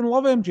fucking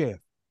love MJF.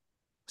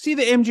 See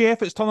the MJF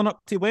that's turning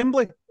up to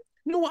Wembley.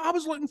 You know what I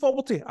was looking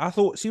forward to? I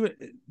thought,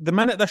 the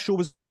minute this show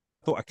was,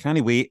 I thought, I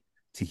can't wait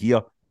to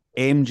hear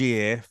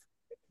MJF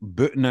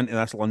booting into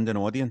this London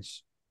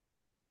audience.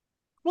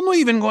 We're not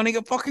even going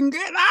to fucking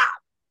get that.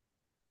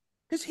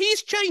 Because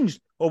he's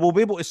changed. Or we'll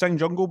be able to sing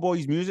Jungle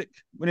Boy's music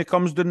when he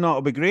comes down.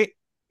 That'll be great.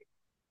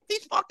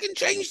 He's fucking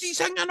changed his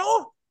singing, I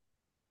know.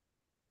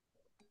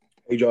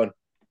 Hey, John.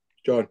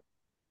 Grado.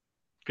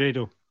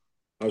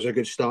 That was a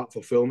good start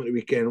for film at the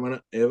weekend,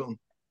 wasn't it, Everton?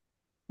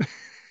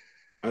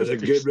 That was a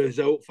good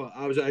result for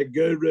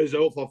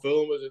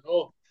film, was it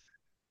not?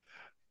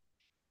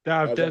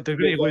 Yeah, the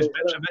great was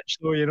Mitrovic,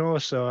 though, you know,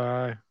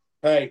 so...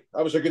 Hey,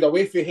 that was a good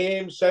away for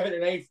him,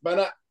 79th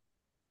minute.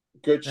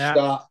 Good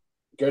start.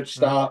 Good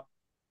start.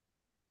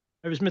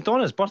 It was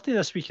Madonna's birthday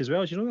this week as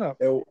well, do you know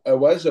that? It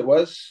was.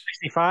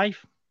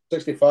 65.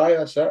 65,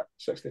 that's it.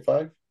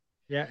 65.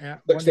 Yeah.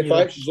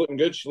 65, she's looking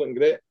good, she's looking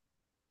great.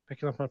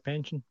 Picking up her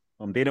pension.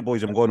 I'm doing it,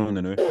 boys, I'm going on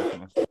the now.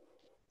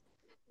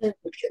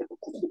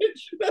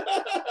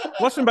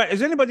 Listen, but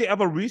has anybody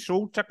ever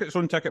resold tickets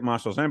on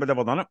Ticketmaster? Has anybody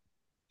ever done it?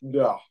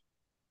 No.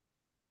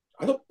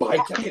 I don't buy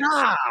tickets.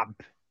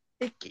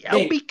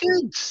 It'll be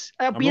good.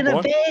 It'll be an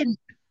event.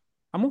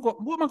 I'm not going.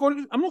 What am I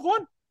going? I'm not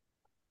going.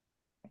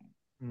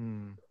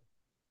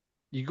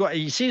 Are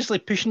you seriously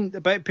push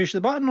the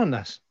button on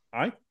this?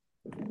 Aye.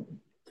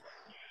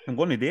 I'm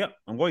going to do it.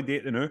 I'm going to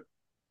do it now.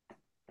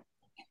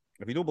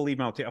 If you don't believe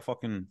me, I'll take a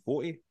fucking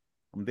 40.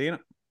 I'm doing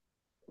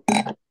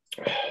it.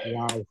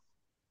 Wow.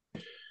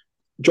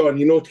 John,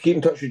 you know, to keep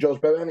in touch with George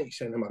Bowie, I need to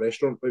send him a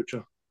restaurant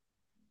voucher.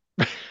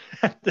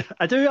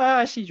 I do.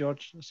 I see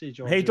George.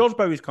 Hey, George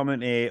Bowie's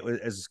coming.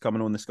 Is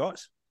coming on the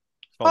Scots.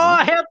 Oh,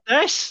 I heard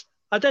this.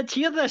 I did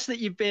hear this that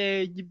you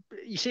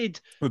said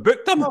we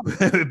booked him.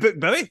 We booked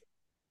Bowie.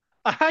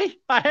 I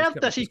heard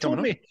this. He told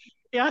me.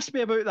 He asked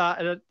me about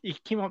that, and he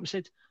came up and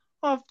said,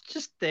 "Oh, I've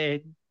just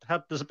heard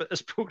this about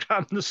this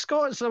program in the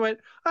Scots." And I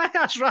went,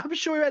 "That's Rabbit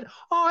Show." He went,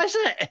 "Oh, is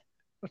it?"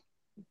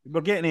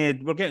 We're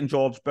getting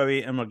George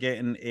Bowie, and we're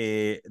getting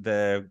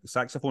the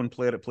saxophone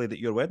player that played at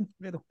your wedding.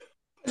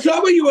 Is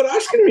that what you were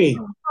asking me?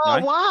 Oh,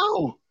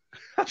 wow.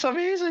 That's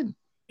amazing.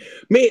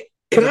 Mate,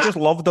 I just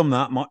loved him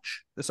that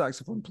much, the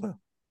saxophone player.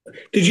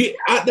 Did you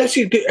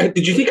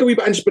did you take a wee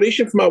bit of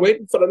inspiration from my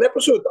wedding for an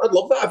episode? I'd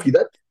love that if you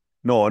did.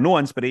 No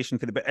inspiration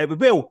for the bit.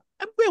 Well,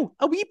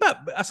 a wee bit.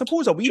 I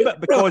suppose a wee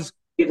bit because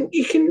you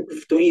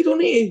don't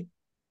need to.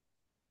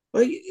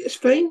 Like, it's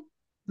fine.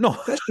 No,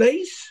 that's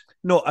nice.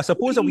 No, I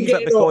suppose a wee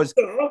bit because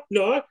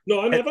no,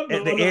 never.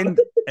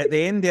 At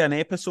the end of an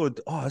episode,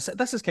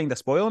 this is kind of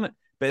spoiling it.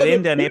 But at the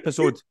end of an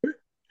episode,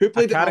 who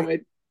played at my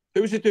wedding?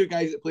 Who was the two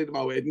guys that played at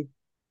my wedding?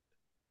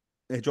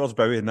 George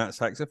Bowie and that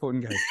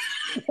saxophone guy.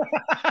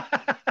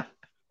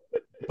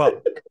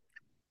 But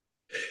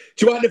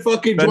do you want the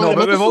fucking? But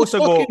we've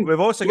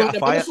also got a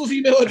fire.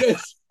 Email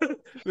address?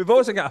 We've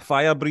also got a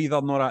fire breather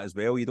and all that as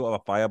well. You don't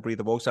have a fire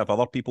breather. We also have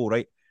other people,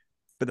 right?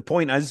 But the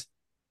point is,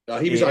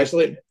 he was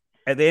isolated.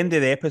 At the end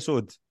of the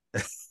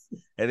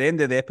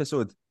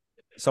episode,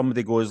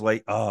 somebody goes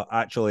like, "Oh,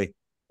 actually,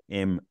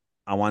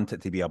 I want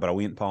it to be a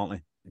brilliant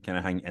party," kind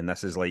of thing. And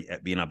this is like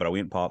it being a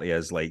brilliant party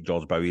is like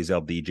George Bowie's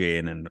there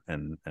DJing,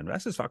 and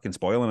this is fucking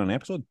spoiling an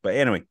episode. But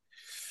anyway.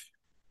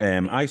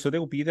 So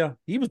they'll be there.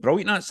 He was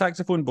brilliant, that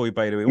saxophone boy,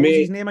 by the way. What was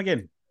his name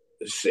again?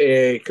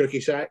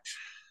 CLXIX.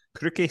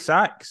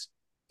 CLXIX.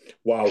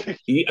 Wow.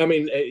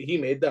 He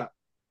made that.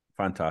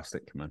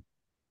 Fantastic, man.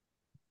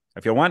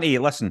 If you want to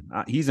listen,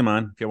 he's a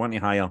man. If you want to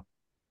hire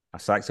a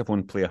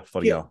saxophone player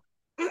for you.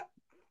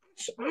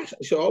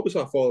 So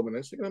obviously I follow him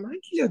on Instagram. I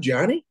think he's a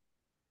Johnny.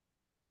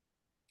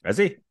 Is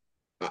he?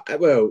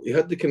 Well, he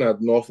had the kind of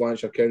North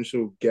Lancashire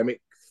Council gimmick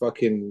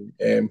fucking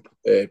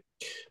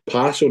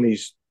pass on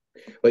his.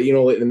 Like,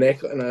 like the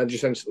necklet, and I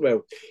just instantly,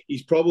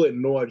 he's probably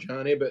no a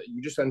Johnny, but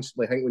you just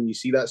instantly think when you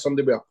see that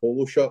somebody with a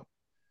polo shirt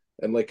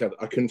and like a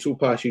council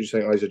pass, you just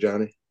think, he's a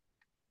Johnny.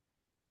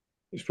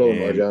 He's probably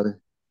not a Johnny.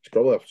 He's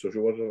probably a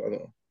social worker. I don't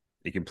know.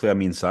 He can play a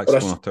mean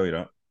saxophone, I'll tell you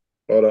that.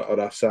 Or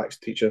a sax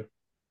teacher.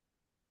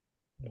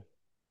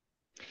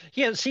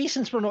 Yeah, see,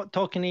 since we're not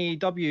talking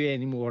AEW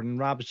anymore and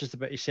Rab's just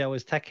about to sell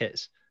his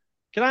tickets,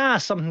 can I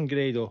ask something,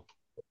 Grado?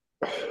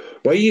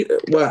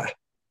 What?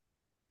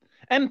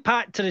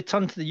 Impact to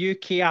return to the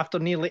UK after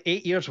nearly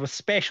 8 years with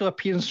special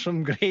appearance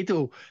from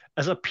Grado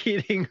as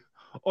appearing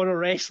on a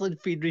wrestling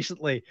feed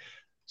recently.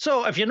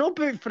 So if you're not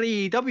booked for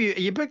AEW,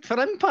 are you booked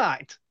for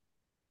Impact?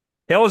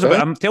 Tell us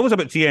about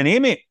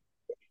TNA, mate.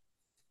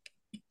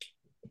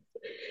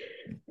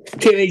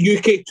 TNA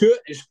UK tour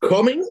is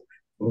coming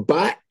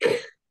back.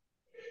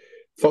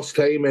 First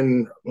time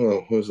in,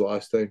 when was the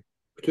last time?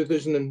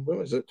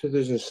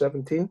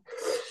 2017.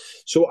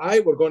 So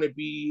we're going to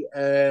be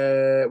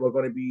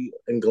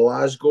in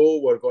Glasgow,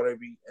 we're going to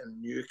be in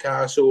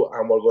Newcastle,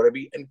 and we're going to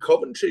be in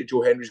Coventry.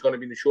 Joe Henry's going to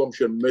be in the show. I'm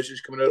sure Moose is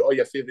coming out. All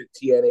your favourite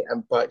TNA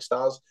Impact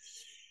stars.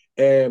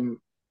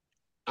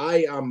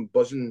 I am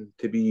buzzing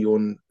to be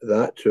on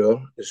that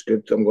tour. It's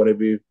good. I'm going to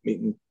be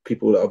meeting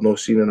people that I've not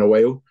seen in a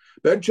while.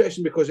 But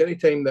interesting because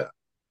anytime that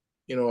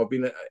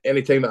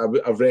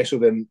I've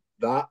wrestled in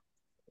that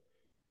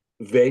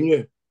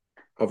venue,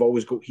 I've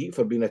always got heat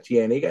for being a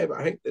TNA guy, but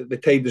I think the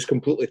tide is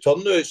completely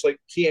turned now. It's like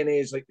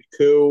TNA is like the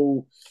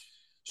cool,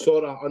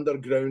 sort of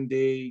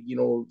undergroundy,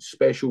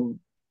 special,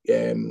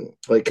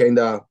 like kind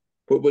of,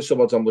 what's the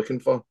words I'm looking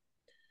for?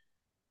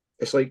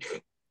 It's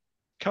like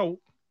cult.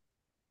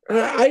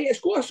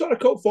 It's got a sort of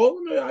cult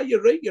following now.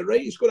 You're right.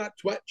 It's got that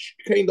Twitch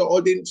kind of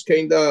audience,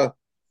 because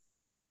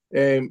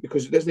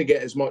it doesn't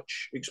get as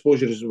much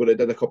exposure as what it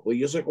did a couple of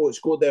years ago. It's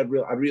got a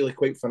really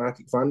quite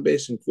fanatic fan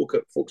base, and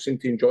folks seem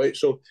to enjoy it.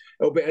 So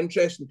it'll be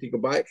interesting to go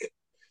back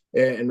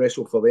and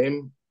wrestle for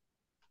them,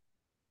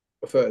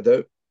 without a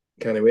doubt.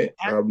 Can't wait.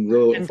 I'm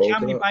really looking forward to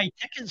it. Can we buy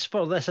tickets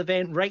for this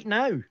event right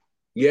now?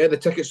 Yeah, the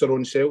tickets are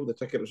on sale. The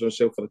ticket was on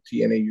sale for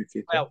the TNA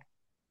UK. Well,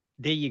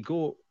 there you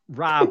go,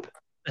 Rab.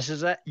 This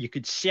is it. You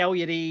could sell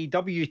your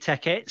AEW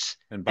tickets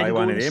and buy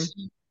one of them,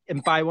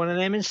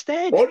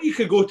 instead. Or you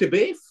could go to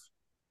both.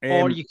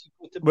 Or you could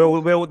go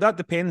to well, that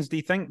depends. Do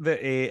you think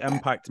that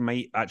Impact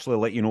might actually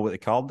let you know what the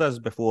card is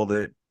before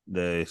the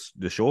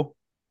show?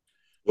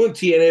 Well, in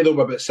TNA there'll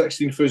be about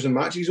 16,000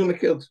 matches on the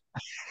card.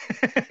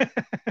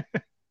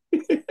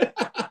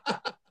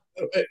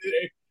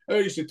 I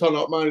used to turn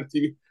up, man, on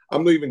TV.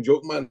 I'm not even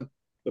joking, man.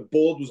 The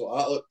board was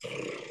like that.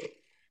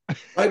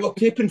 Like, we're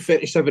taping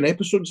 37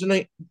 episodes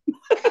tonight.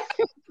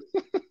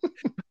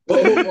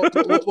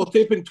 We're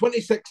taping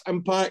 26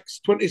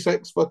 impacts,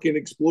 26 fucking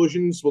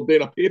explosions. We're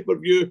doing a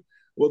pay-per-view.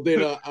 We're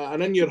doing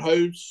an in your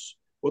house.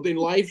 We're doing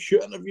live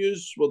shoot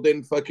interviews. We're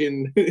doing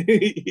fucking,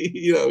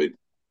 mate,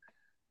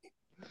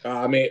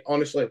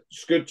 honestly,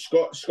 it's good.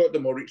 Scott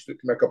Demore reached out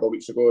to me a couple of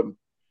weeks ago and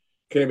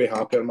couldn't be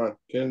happier, man.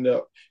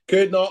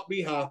 Could not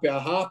be happier.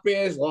 Happy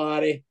as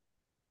Larry.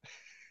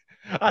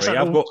 That's right,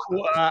 I've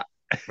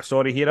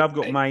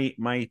got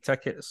my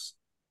tickets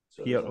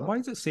here. Why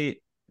does it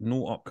say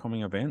no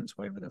upcoming events?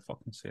 Why would it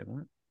fucking say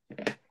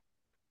that?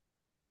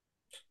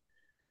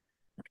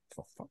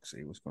 For fuck's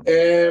sake, what's going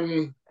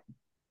on?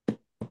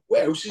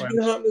 What else has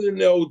been happening in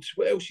the old?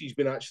 What else has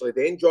been actually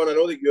doing, John? I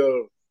know that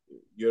you're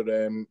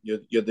doing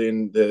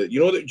the. Do you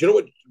know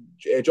what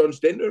John's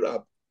doing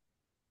now,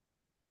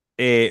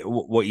 Rab?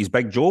 What his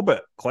big job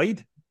at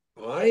Clyde?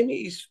 Aye,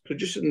 mate, he's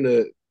producing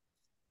the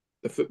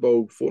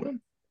football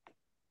forum.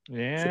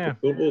 Yeah.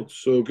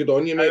 So good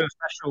on you, mate.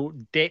 Official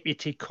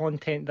deputy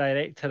content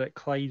director at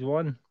Clyde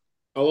One.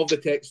 I love the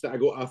text that I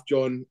got off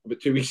John about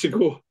 2 weeks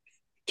ago.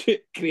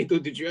 Grado,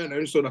 did you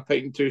announce on a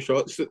pint and two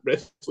shots that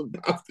Wrestling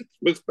Daft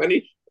was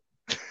finished?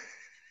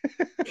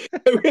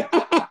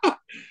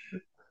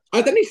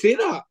 I didn't say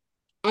that.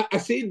 I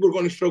said we're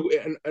going to struggle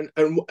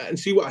and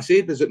see what I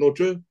said. Is it not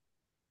true?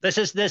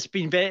 It's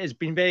been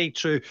very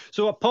true.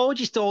 So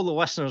apologies to all the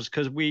listeners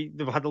because we've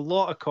had a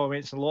lot of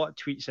comments and a lot of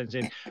tweets since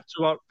then.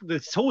 So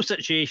the whole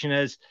situation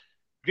is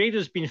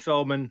Grado's been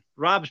filming,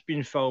 Rab's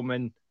been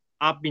filming,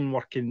 I've been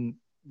working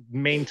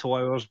mental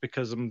hours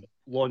because I'm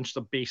launched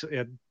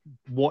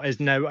what is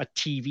now a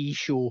TV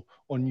show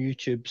on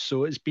YouTube.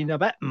 So it's been a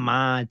bit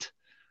mad.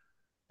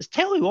 It's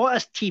tell you what,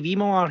 this TV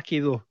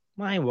malarkey though,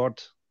 my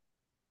word.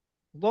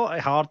 A lot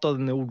harder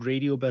than the old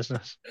radio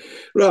business.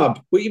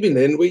 Rab, what you been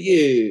in?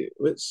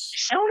 What's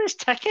selling his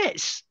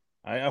tickets?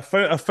 I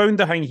found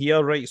the thing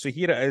here, right? So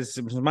here it is.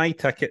 It was my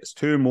tickets,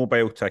 2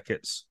 mobile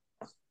tickets.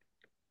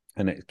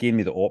 And it gave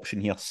me the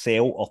option here,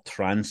 sell or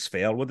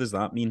transfer. What does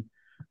that mean?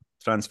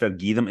 Transfer,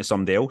 give them to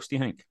somebody else, do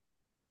you think?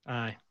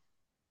 Aye.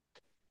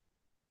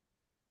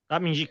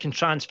 That means you can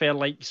transfer,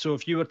 so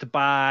if you were to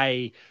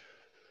buy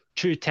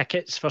 2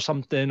 tickets for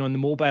something on the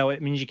mobile,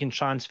 it means you can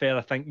transfer,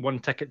 I think, 1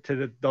 ticket to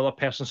the other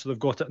person so they've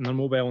got it on their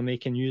mobile and they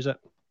can use it.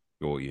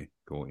 Got you.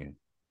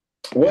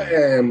 What,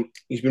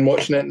 he's been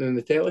watching it in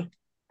the telly?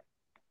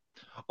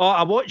 Oh,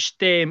 I've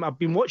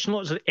been watching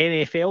lots of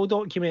NFL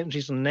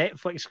documentaries on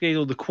Netflix,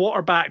 Grado. The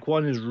quarterback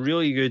one is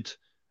really good.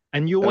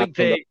 And did you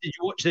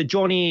watch the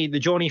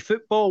Johnny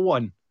football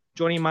one?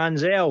 Johnny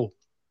Manziel,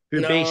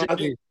 who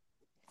basically...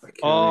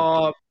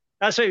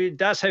 That's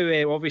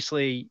how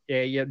obviously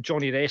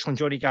Johnny Wrestling,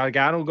 Johnny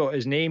Gargano got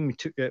his name. He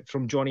took it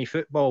from Johnny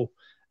Football.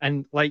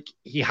 And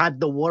he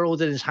had the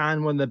world in his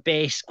hand, one of the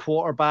best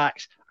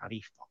quarterbacks, and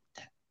he fucked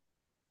it.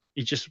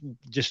 He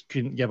just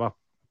couldn't give a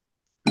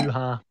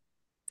hoo-ha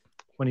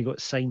when he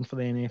got signed for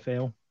the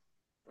NFL.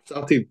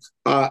 Started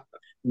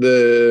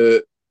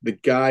the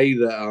guy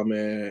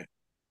that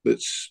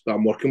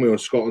I'm working with on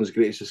Scotland's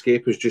Greatest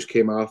Escape has just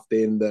came off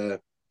doing the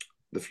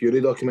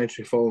Fury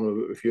documentary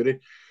following about Fury.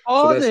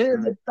 Oh, so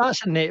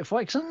that's a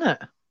Netflix, isn't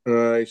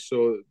it?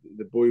 So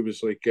the boy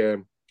was like,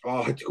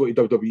 I had to go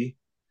to WWE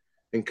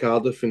in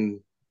Cardiff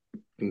and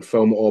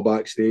film it all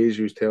backstage.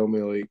 He was telling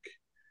me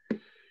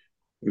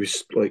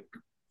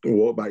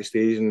walked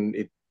backstage and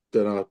he'd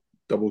done a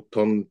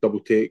double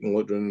take and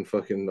looked around and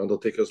fucking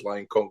Undertaker's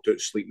lying conked out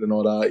sleeping and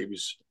all that. He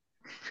was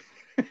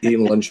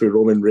eating lunch with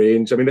Roman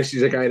Reigns. I mean, this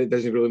is a guy that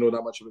doesn't really know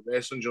that much about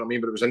wrestling, do you know what I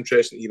mean? But it was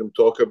interesting to hear him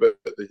talk about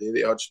the day that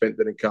he had spent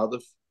there in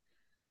Cardiff.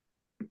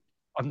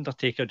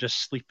 Undertaker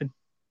just sleeping.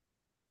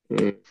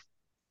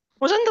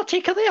 Was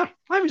Undertaker there?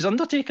 Why was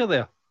Undertaker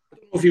there? I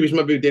don't know if he was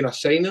maybe doing a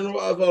signing or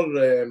whatever,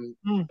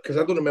 because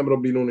I don't remember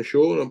him being on the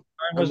show. I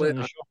wasn't on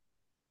the show.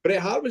 Bret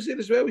Hart was there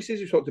as well. He says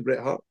he talked to Bret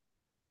Hart.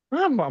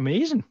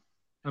 Amazing.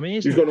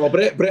 He's going,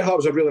 Bret Hart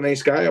was a really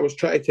nice guy. I was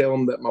trying to tell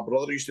him that my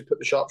brother used to put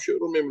the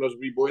sharpshooter on me when I was a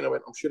wee boy, and I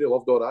went, I'm sure he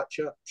loved all that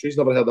shit. She's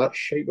never heard that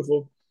shit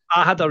before.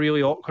 I had a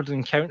really awkward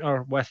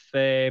encounter with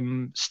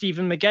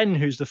Stephen McGinn,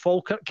 who's the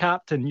Falkirk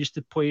captain, used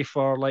to play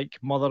for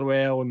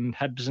Motherwell and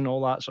Hibs and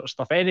all that sort of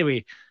stuff.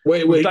 Anyway,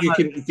 wait,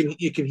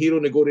 you can hear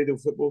on the Go Radio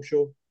football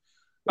show.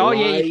 Oh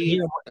yeah,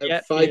 you can hear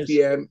at 5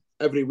 p.m.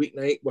 every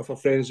weeknight with our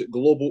friends at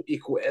Global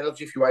Eco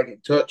Energy. If you want to get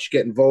in touch,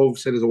 get involved,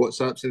 send us a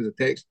WhatsApp, send us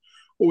a text.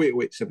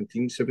 0808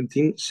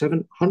 17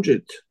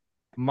 700.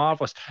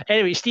 Marvellous.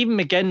 Anyway, Stephen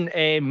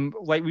McGinn,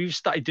 we've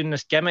started doing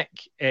this gimmick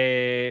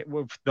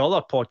with the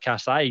other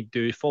podcast I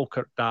do,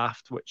 Falkirk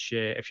Daft, which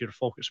if you're a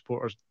Falkirk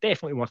supporter is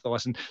definitely worth a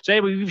listen. So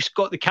anyway, we've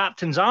got the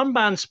Captain's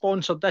Armband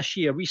sponsored this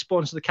year. We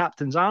sponsor the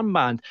Captain's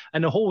Armband,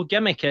 and the whole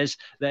gimmick is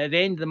that at the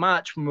end of the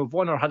match, when we've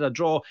won or had a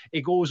draw,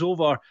 he goes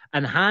over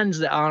and hands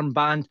the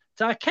armband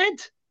to a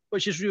kid,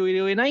 which is really,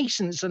 really nice,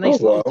 and it's a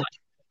nice little touch.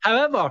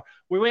 However,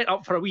 we went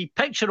up for a wee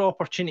picture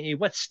opportunity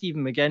with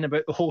Stephen McGinn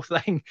about the whole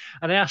thing,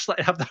 and I asked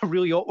to have that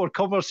really awkward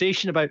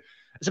conversation about,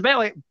 it's a bit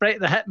like Bret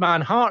the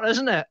Hitman Hart,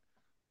 isn't it?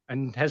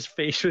 And his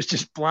face was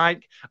just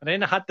blank. And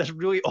then I had this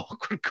really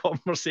awkward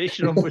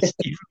conversation with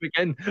Stephen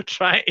McGinn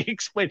trying to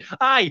explain.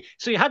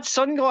 So he had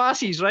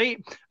sunglasses,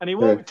 right? And he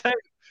walked out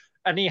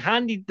and he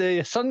handed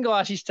the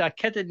sunglasses to a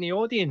kid in the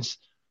audience.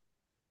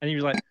 And he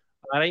was like,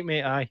 all right,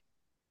 mate, aye.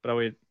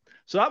 Brilliant.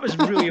 So that was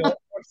really awkward.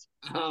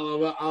 I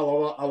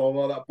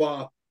love that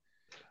part.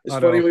 It's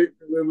funny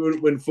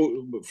when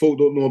folk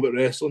don't know about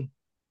wrestling.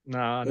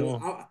 Nah, I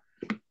know.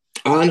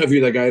 I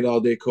interviewed a guy the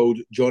other day called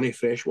Johnny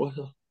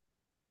Freshwater.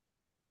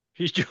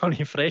 Who's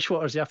Johnny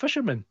Freshwater? Is he a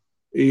fisherman?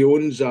 He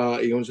owns a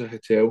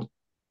hotel,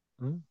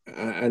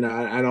 and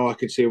I know I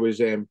could say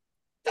was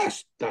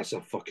that's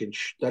a fucking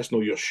that's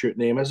not your shoot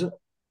name, is it?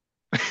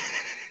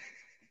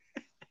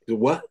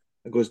 What?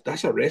 I goes,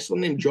 that's a wrestler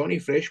named Johnny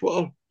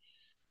Freshwater.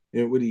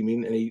 You know, what do you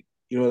mean? And he,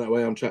 you know, that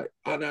way I'm trying.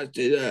 I'm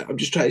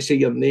just trying to say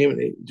your name,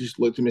 and he just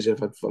looked at me as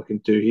if I'd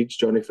fucking 2 heads.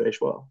 Johnny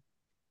Freshwater.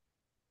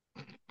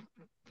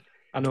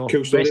 I know.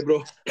 Cool story,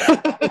 bro.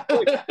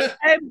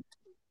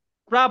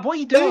 Rab, what are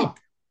you doing?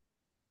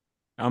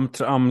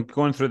 I'm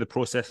going through the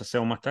process of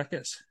selling my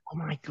tickets. Oh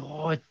my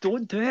god!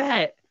 Don't do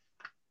it.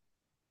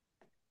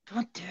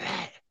 Don't do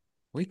it.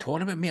 What are you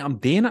talking about, mate? I'm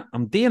doing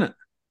it.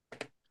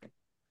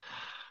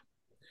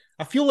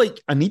 I feel like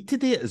I need to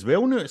do it as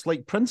well now. It's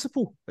like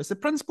principle. It's the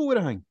principle with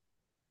a thing.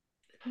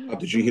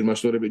 Did you hear my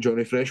story about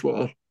Johnny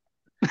Freshwater?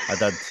 I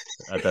did.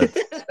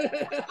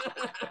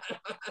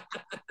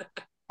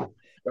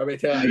 Let me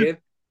tell it again.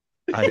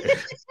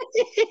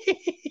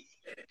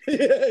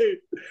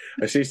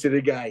 I says to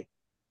the guy,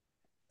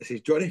 I says,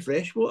 Johnny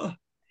Freshwater?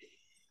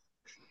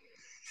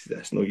 He says,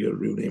 that's not your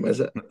real name, is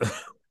it?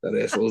 The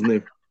wrestler's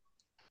name.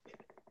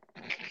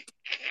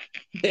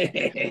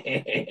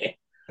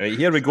 Right,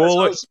 here we go.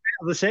 Look.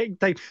 The second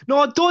time.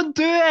 No, don't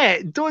do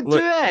it. Don't do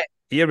it.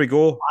 Here we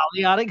go. Oh,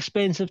 they are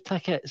expensive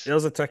tickets.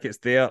 There's the tickets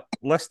there.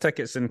 List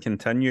tickets and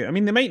continue. I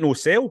mean, they might no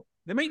sell.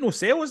 They might no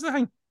sell is the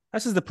thing.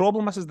 This is the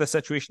problem. This is the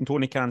situation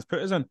Tony Khan's put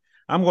us in.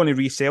 I'm going to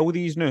resell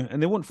these now,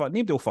 and they won't.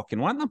 Nobody will fucking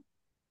want them.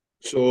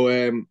 So,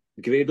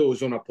 Grado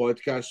is on a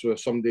podcast where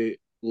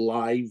somebody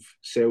live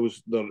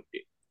sells their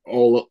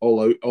all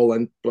out, all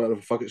in, whatever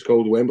the fuck it's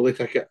called, Wembley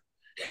ticket.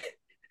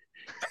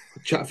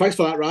 Thanks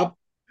for that, Rob.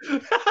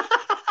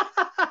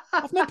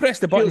 I've not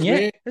pressed the button Cheers, yet.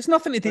 mate. It's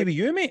nothing to do with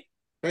you, mate.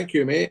 Thank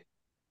you, mate.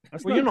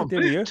 Well, you're not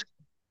booked.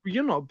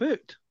 You're not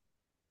booked.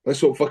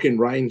 That's what fucking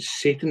Ryan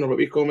Satan or what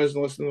we call him is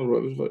listening, or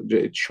what was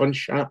it? Chun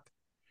Shap.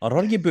 Or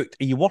are you booked?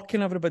 Are you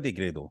working everybody,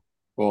 Grado?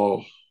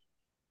 Oh,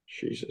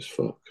 Jesus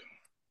fuck.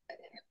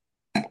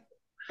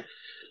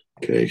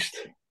 Christ.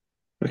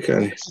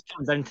 Okay. This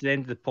comes down to the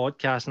end of the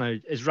podcast now.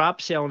 Is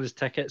Rab selling his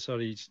tickets or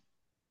he's...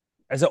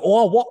 Is it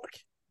all work?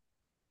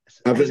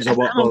 Everything's a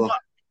work, brother.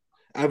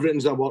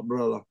 Everything's a work,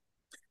 brother.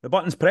 The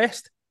button's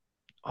pressed.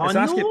 Oh,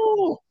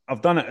 no.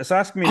 I've done it. It's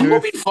asking me I'm now.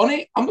 not being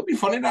funny. I'm not being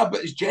funny now,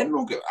 but it's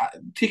general.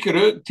 Take her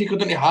out, take her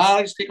down to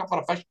Harrods, take her for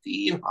a fish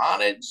tea in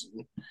Harrods.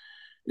 You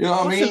know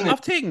what Listen, I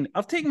mean?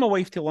 I've taken my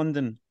wife to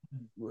London.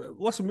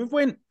 Listen, we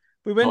went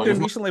down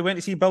recently, went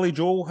to see Billy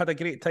Joel, had a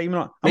great time.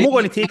 I'm not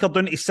going to take her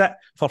down to sit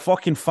for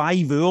fucking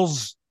 5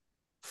 hours.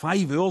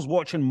 5 hours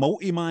watching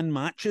multi-man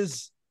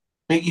matches.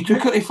 Mate, you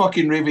took her to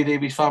fucking Ravy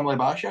Davies Family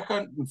Bash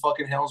account in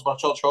fucking Hillsborough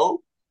Church Hall.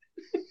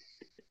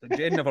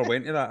 Jen never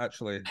went to that,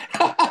 actually.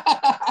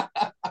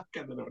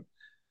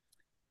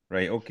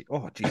 Right, okay.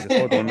 Oh, Jesus,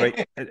 hold on.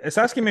 Right. It's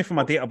asking me for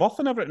my date of birth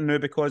and everything now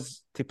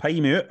because to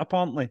pay me out,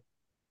 apparently.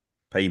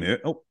 Pay me out.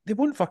 Oh, they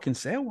won't fucking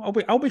sell.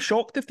 I'll be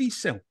shocked if these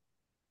sell.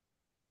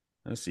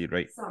 Let's see,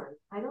 right. Sorry,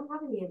 I don't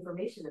have any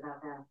information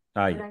about that.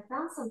 Aye. But I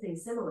found something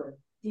similar.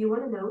 Do you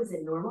want to know, is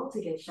it normal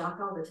to get shocked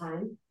all the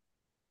time?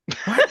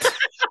 What?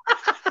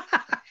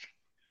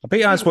 I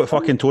bet that's what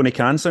fucking Tony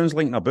Khan sounds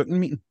like in a booking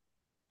meeting.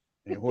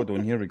 Right, hold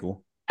on, here we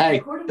go. Hey,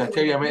 did I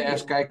tell you I met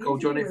this guy called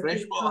Johnny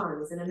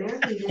Freshwater?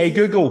 Hey,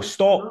 Google,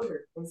 stop.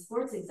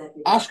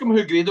 Ask him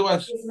who Grado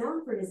is. He's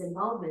known for his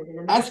involvement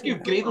in Ask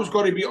if Grado's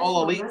got to be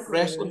all elite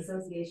wrestling.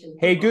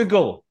 Hey,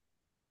 Google,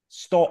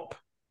 stop.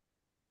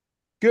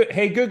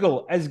 Hey,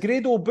 Google, is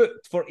Grado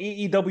booked for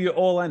AEW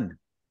All In?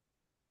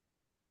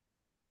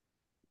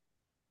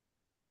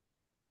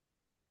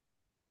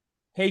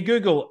 Hey,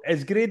 Google,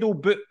 is Grado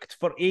booked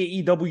for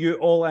AEW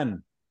All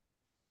In?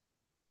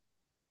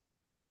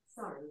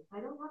 Sorry, I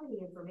don't have any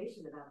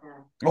information about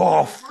that.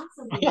 Oh,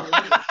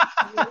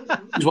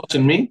 he's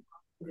watching me.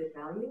 Good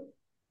value?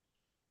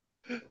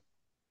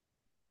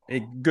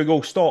 Hey,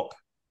 Google, stop.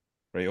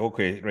 Right,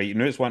 okay. Right,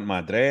 now it's wanting my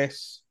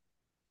address.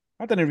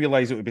 I didn't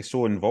realise it would be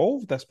so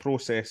involved, this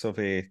process of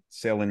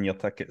selling your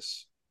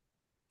tickets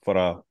for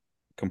a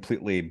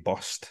completely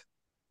bust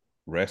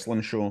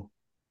wrestling show.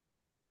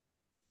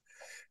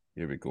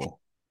 Here we go.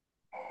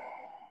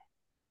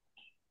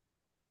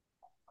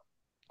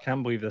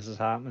 Can't believe this is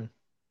happening.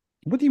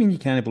 What do you mean you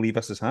can't believe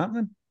this is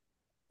happening?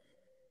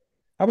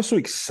 I was so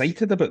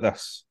excited about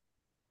this.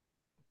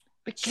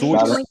 Because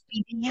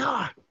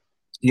I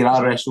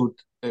wrestled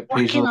at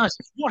Paisley.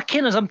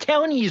 Working us. I'm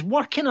telling you, he's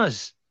working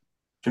us.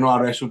 Do you know I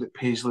wrestled at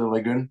Paisley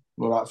Lagoon?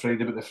 Well, that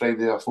Friday, but the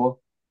Friday before.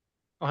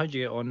 Oh, how'd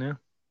you get on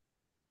there?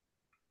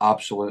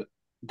 Absolute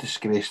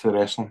disgrace to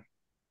wrestling.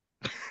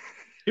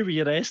 Who were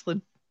you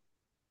wrestling?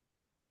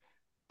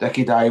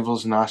 Dickie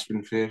Divers and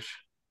Aspen Faith.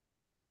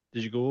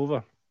 Did you go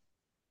over?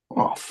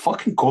 Oh,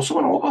 fucking course I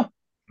went over.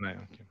 Right,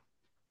 okay.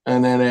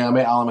 And then I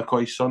met Alan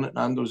McCoy's son at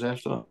Nando's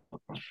after that.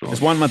 So.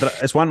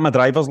 It's one my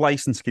driver's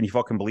license. Can you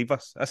fucking believe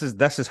this?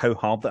 This is how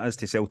hard it is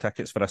to sell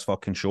tickets for this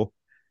fucking show.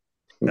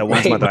 It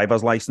wants my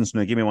driver's license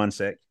now. Give me 1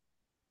 sec.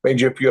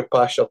 Mind you, pure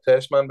pass your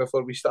test, man,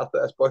 before we started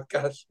this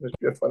podcast. It was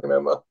pure funny,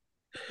 remember?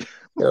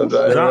 You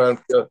know,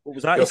 what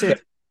was that you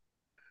said?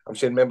 I'm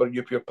saying, remember,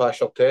 you pure pass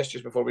your test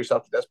just before we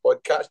started this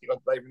podcast. You were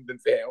driving down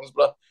for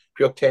Helensburgh,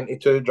 pure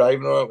 10-2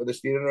 driving around with the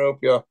steering wheel,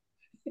 pure.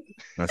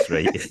 That's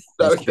right. It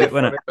was cute,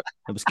 wasn't it?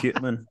 It was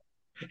cute, man.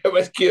 It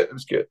was cute.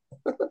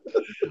 I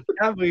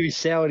can't believe you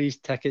sell these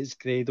tickets,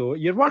 Grado.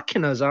 You're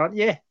working us, aren't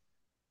you?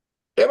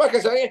 Yeah, like I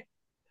say,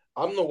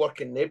 I'm not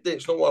working them day.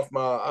 It's not worth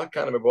I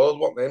can't be bothered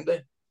working them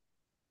day.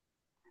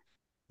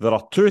 There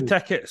are 2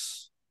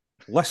 tickets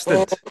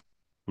listed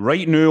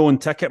right now on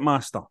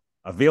Ticketmaster,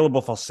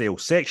 available for sale.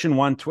 Section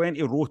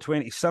 120, row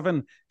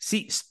 27,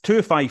 seats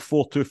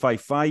 254,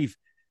 255.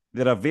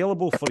 They're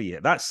available for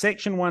you. That's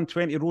section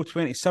 120, row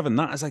 27.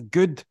 That is a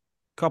good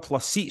couple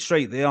of seats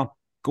right there.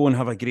 Go and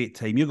have a great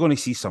time. You're going to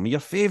see some of your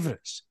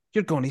favourites.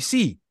 You're going to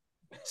see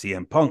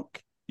CM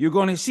Punk. You're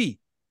going to see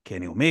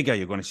Kenny Omega.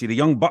 You're going to see the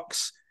Young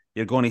Bucks.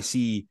 You're going to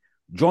see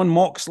John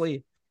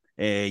Moxley.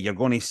 You're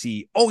going to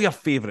see all your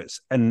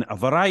favourites in a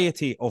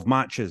variety of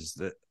matches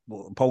that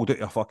pulled out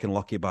your fucking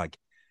lucky bag.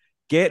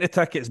 Get the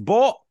tickets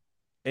bought.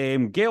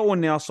 Get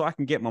on there so I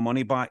can get my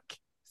money back.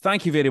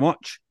 Thank you very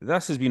much.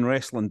 This has been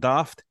Wrestling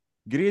Daft.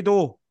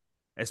 Grado,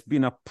 it's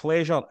been a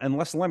pleasure. And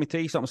listen, let me tell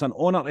you something. It's an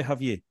honour to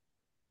have you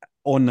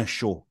on this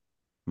show,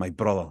 my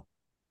brother.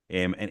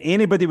 And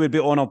anybody would be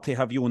honoured to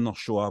have you on their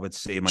show, I would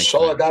say, my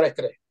solidarity.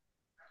 Friend.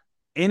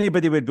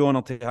 Anybody would be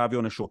honoured to have you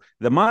on the show.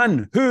 The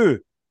man who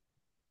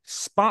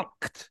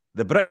sparked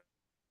the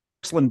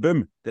wrestling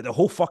boom that the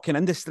whole fucking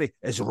industry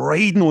is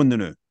riding on the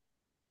now.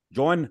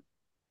 John,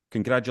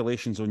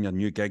 congratulations on your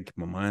new gig,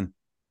 my man.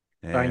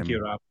 Thank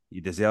you, Rob.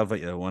 You deserve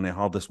it. You're one of the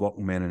hardest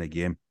working men in the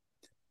game.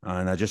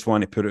 And I just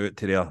want to put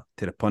it out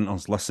to the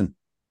punters. Listen,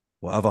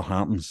 whatever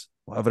happens,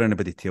 whatever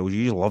anybody tells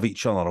you, you love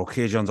each other,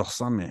 okay? Do you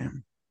understand,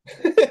 man?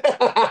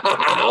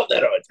 Up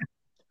the road.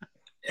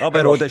 Up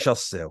the road, it's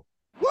yourself.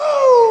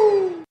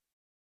 Woo!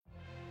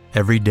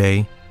 Every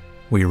day,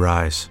 we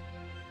rise,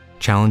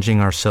 challenging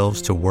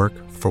ourselves to work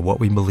for what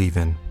we believe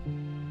in.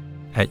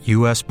 At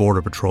U.S.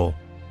 Border Patrol,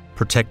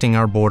 protecting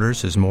our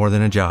borders is more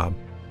than a job.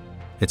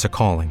 It's a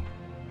calling.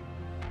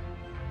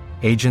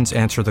 Agents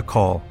answer the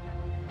call,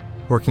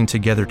 working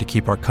together to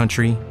keep our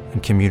country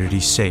and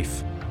communities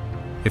safe.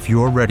 If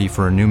you're ready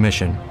for a new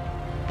mission,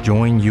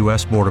 join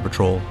U.S. Border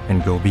Patrol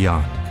and go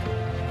beyond.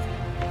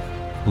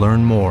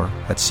 Learn more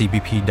at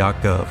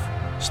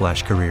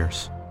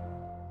cbp.gov/careers.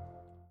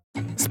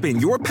 Spin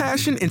your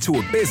passion into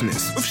a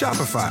business with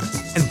Shopify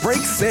and break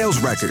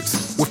sales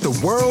records with the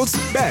world's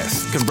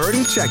best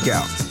converting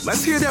checkout.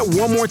 Let's hear that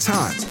one more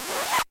time.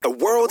 The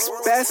world's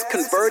best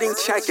converting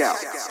checkout.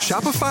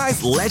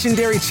 Shopify's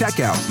legendary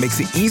checkout makes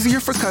it easier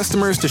for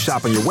customers to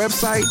shop on your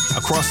website,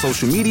 across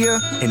social media,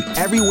 and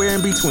everywhere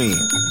in between.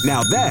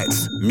 Now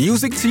that's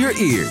music to your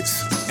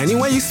ears. Any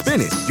way you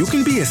spin it, you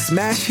can be a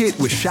smash hit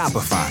with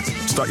Shopify.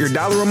 Start your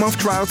 $1 a month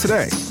trial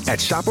today at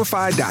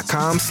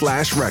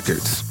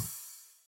shopify.com/records.